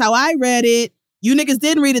 That's how I read it. You niggas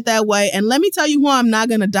didn't read it that way. And let me tell you who I'm not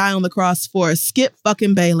going to die on the cross for. Skip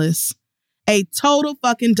fucking Bayless. A total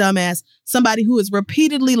fucking dumbass. Somebody who is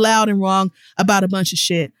repeatedly loud and wrong about a bunch of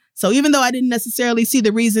shit. So even though I didn't necessarily see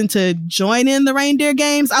the reason to join in the reindeer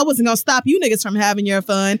games, I wasn't going to stop you niggas from having your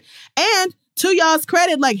fun. And to y'all's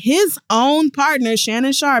credit, his own partner,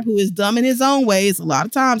 Shannon Sharpe, who is dumb in his own ways a lot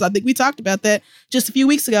of times. I think we talked about that just a few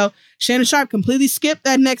weeks ago. Shannon Sharpe completely skipped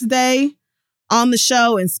that next day on the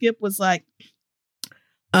show. And Skip was like,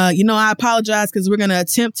 I apologize because we're going to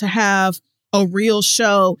attempt to have a real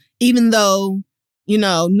show, even though,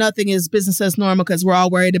 nothing is business as normal because we're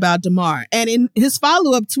all worried about Damar. And in his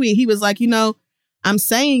follow-up tweet, he was like, I'm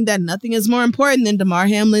saying that nothing is more important than Damar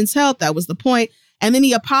Hamlin's health. That was the point. And then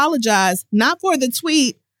he apologized, not for the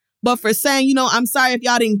tweet, but for saying, I'm sorry if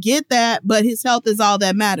y'all didn't get that, but his health is all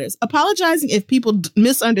that matters. Apologizing if people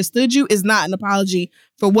misunderstood you is not an apology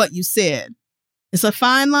for what you said. It's a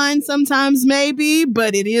fine line sometimes, maybe,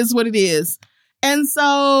 but it is what it is. And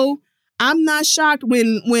so I'm not shocked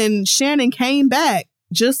when Shannon came back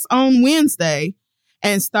just on Wednesday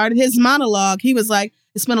and started his monologue. He was like,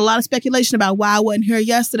 it's been a lot of speculation about why I wasn't here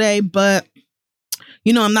yesterday, but,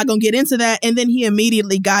 you know, I'm not going to get into that. And then he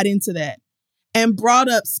immediately got into that and brought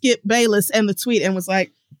up Skip Bayless and the tweet and was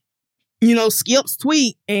like, you know, Skip's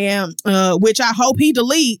tweet, and which I hope he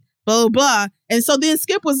delete, blah, blah, blah. And so then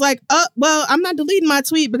Skip was like, well, I'm not deleting my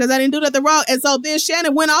tweet because I didn't do nothing wrong. And so then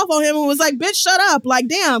Shannon went off on him and was like, bitch, shut up. Like,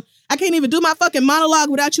 damn, I can't even do my fucking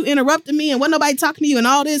monologue without you interrupting me and wasn't nobody talking to you and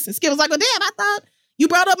all this. And Skip was like, well, damn, I thought you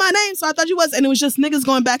brought up my name, so I thought you was. And it was just niggas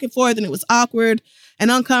going back and forth, and it was awkward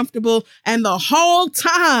and uncomfortable. And the whole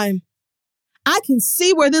time, I can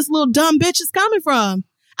see where this little dumb bitch is coming from.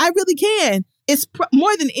 I really can. It's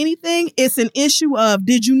more than anything, it's an issue of,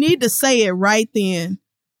 did you need to say it right then?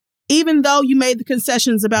 Even though you made the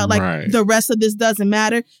concessions about like the rest of this doesn't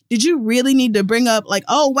matter, did you really need to bring up like,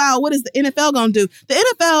 oh, wow, what is the NFL going to do? The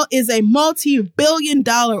NFL is a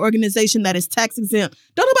multi-billion-dollar organization that is tax exempt.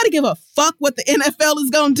 Don't nobody give a fuck what the NFL is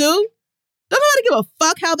going to do. Don't nobody give a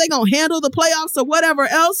fuck how they going to handle the playoffs or whatever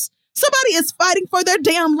else. Somebody is fighting for their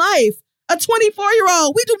damn life. A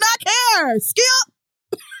 24-year-old. We do not care. Skip.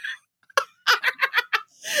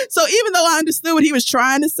 So even though I understood what he was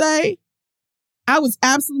trying to say, I was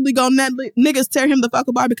absolutely going to let niggas tear him the fuck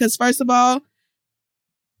apart because, first of all,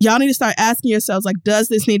 y'all need to start asking yourselves, like, does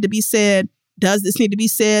this need to be said? Does this need to be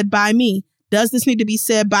said by me? Does this need to be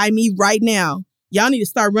said by me right now? Y'all need to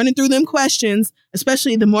start running through them questions,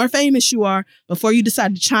 especially the more famous you are, before you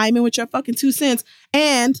decide to chime in with your fucking 2 cents.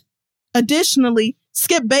 And additionally,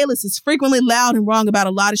 Skip Bayless is frequently loud and wrong about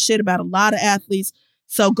a lot of shit, about a lot of athletes.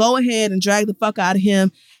 So go ahead and drag the fuck out of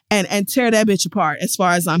him and tear that bitch apart as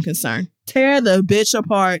far as I'm concerned. Tear the bitch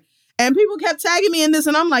apart. And people kept tagging me in this,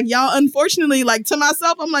 and I'm like, y'all, unfortunately, like to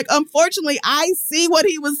myself, I'm like, unfortunately, I see what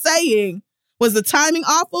he was saying. Was the timing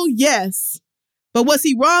awful? Yes. But was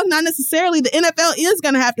he wrong? Not necessarily. The NFL is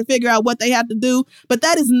going to have to figure out what they have to do, but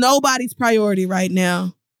that is nobody's priority right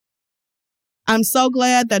now. I'm so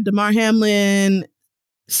glad that Damar Hamlin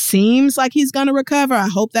seems like he's going to recover. I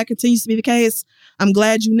hope that continues to be the case. I'm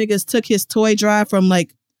glad you niggas took his toy drive from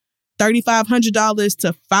like $3,500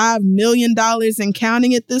 to $5 million and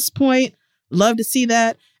counting at this point. Love to see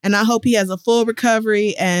that. And I hope he has a full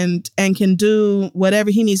recovery and can do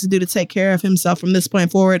whatever he needs to do to take care of himself from this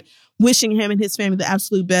point forward. Wishing him and his family the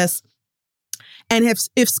absolute best. And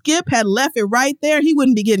if Skip had left it right there, he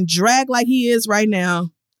wouldn't be getting dragged like he is right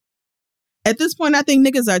now. At this point, I think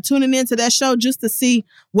niggas are tuning into that show just to see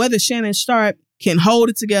whether Shannon Sharpe can hold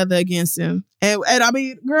it together against him. And I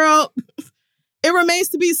mean, girl, it remains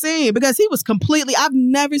to be seen because he was completely, I've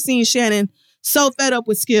never seen Shannon so fed up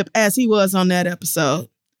with Skip as he was on that episode.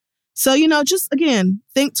 So, you know, just again,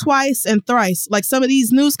 think twice and thrice. Like some of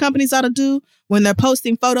these news companies ought to do when they're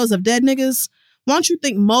posting photos of dead niggas. Why don't you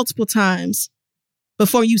think multiple times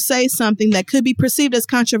before you say something that could be perceived as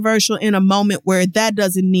controversial in a moment where that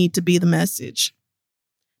doesn't need to be the message?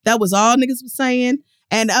 That was all niggas was saying.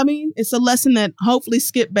 And I mean, it's a lesson that hopefully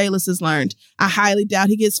Skip Bayless has learned. I highly doubt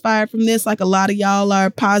he gets fired from this like a lot of y'all are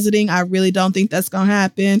positing. I really don't think that's going to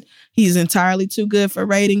happen. He's entirely too good for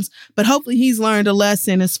ratings. But hopefully he's learned a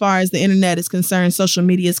lesson as far as the internet is concerned, social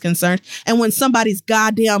media is concerned, and when somebody's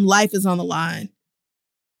goddamn life is on the line.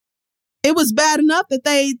 It was bad enough that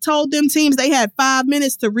they told them teams they had 5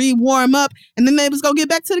 minutes to re-warm up and then they was going to get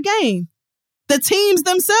back to the game. The teams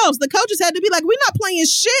themselves, the coaches had to be like, we're not playing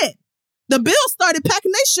shit. The Bills started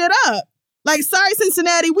packing their shit up. Like, sorry,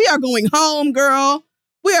 Cincinnati, we are going home, girl.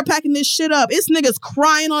 We are packing this shit up. It's niggas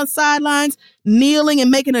crying on sidelines, kneeling and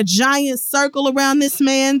making a giant circle around this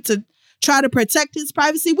man to try to protect his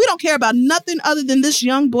privacy. We don't care about nothing other than this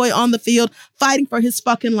young boy on the field fighting for his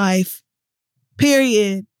fucking life.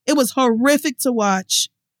 Period. It was horrific to watch.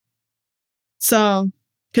 So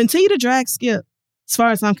continue to drag Skip as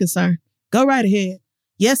far as I'm concerned. Go right ahead.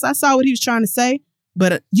 Yes, I saw what he was trying to say.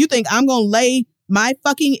 But you think I'm going to lay my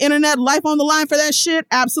fucking internet life on the line for that shit?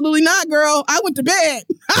 Absolutely not, girl. I went to bed.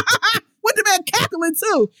 Went to bed cackling,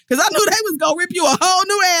 too. Because I knew they was going to rip you a whole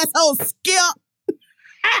new asshole, Skip.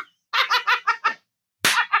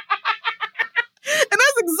 And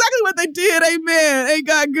that's exactly what they did. Amen. Ain't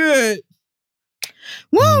got good.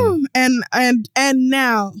 Woo. And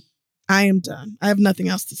now I am done. I have nothing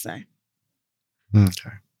else to say.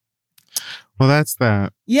 Okay. Well, that's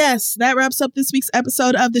that. Yes, that wraps up this week's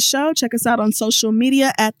episode of the show. Check us out on social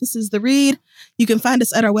media at This Is The Read. You can find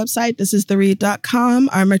us at our website, thisistheread.com.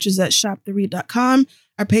 Our merch is at shoptheread.com.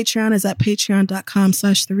 Our Patreon is at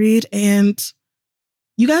patreon.com/theread. And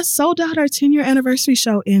you guys sold out our 10-year anniversary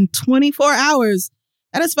show in 24 hours.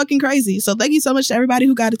 That is fucking crazy. So thank you so much to everybody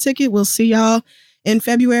who got a ticket. We'll see y'all in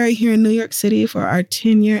February here in New York City for our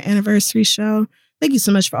 10-year anniversary show. Thank you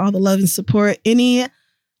so much for all the love and support. Any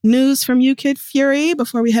news from you, Kid Fury,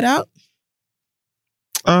 before we head out?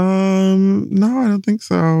 No, I don't think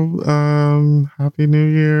so. Happy New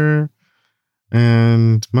Year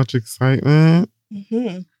and much excitement.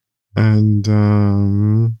 Mm-hmm. And,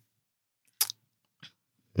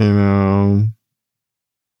 you know,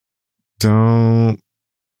 don't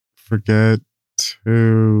forget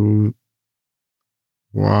to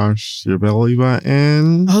wash your belly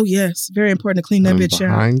button. Oh, yes. Very important to clean that bitch out.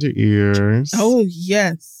 Behind your ears. Oh,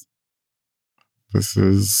 yes. This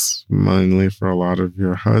is mainly for a lot of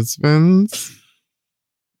your husbands.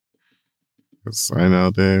 Because I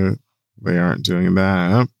know they aren't doing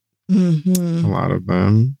that. Mm-hmm. A lot of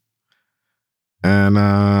them.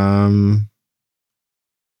 And,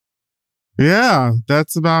 yeah,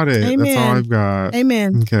 that's about it. Amen. That's all I've got.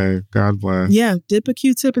 Amen. Okay, God bless. Yeah, dip a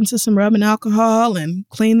Q-tip into some rubbing alcohol and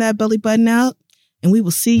clean that belly button out. And we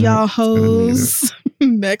will see y'all hoes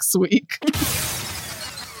next week.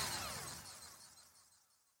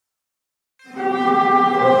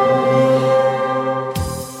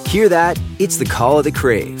 Hear that? It's the call of the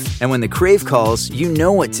Crave. And when the Crave calls, you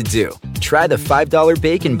know what to do. Try the $5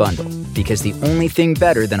 Bacon Bundle. Because the only thing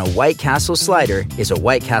better than a White Castle slider is a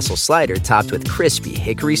White Castle slider topped with crispy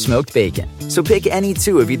hickory smoked bacon. So pick any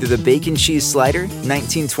two of either the Bacon Cheese Slider,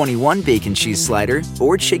 1921 Bacon Cheese Slider,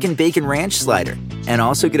 or Chicken Bacon Ranch Slider. And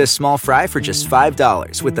also get a small fry for just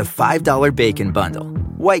 $5 with the $5 Bacon Bundle.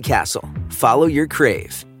 White Castle. Follow your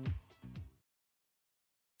Crave.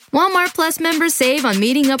 Walmart Plus members save on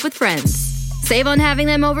meeting up with friends. Save on having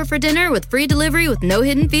them over for dinner with free delivery with no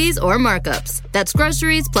hidden fees or markups. That's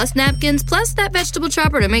groceries, plus napkins, plus that vegetable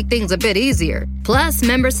chopper to make things a bit easier. Plus,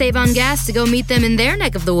 members save on gas to go meet them in their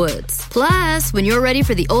neck of the woods. Plus, when you're ready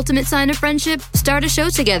for the ultimate sign of friendship, start a show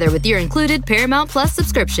together with your included Paramount Plus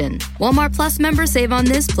subscription. Walmart Plus members save on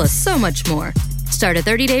this plus so much more. Start a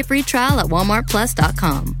 30-day free trial at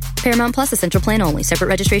walmartplus.com. Paramount Plus Essential Plan only. Separate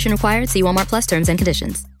registration required. See Walmart Plus terms and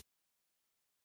conditions.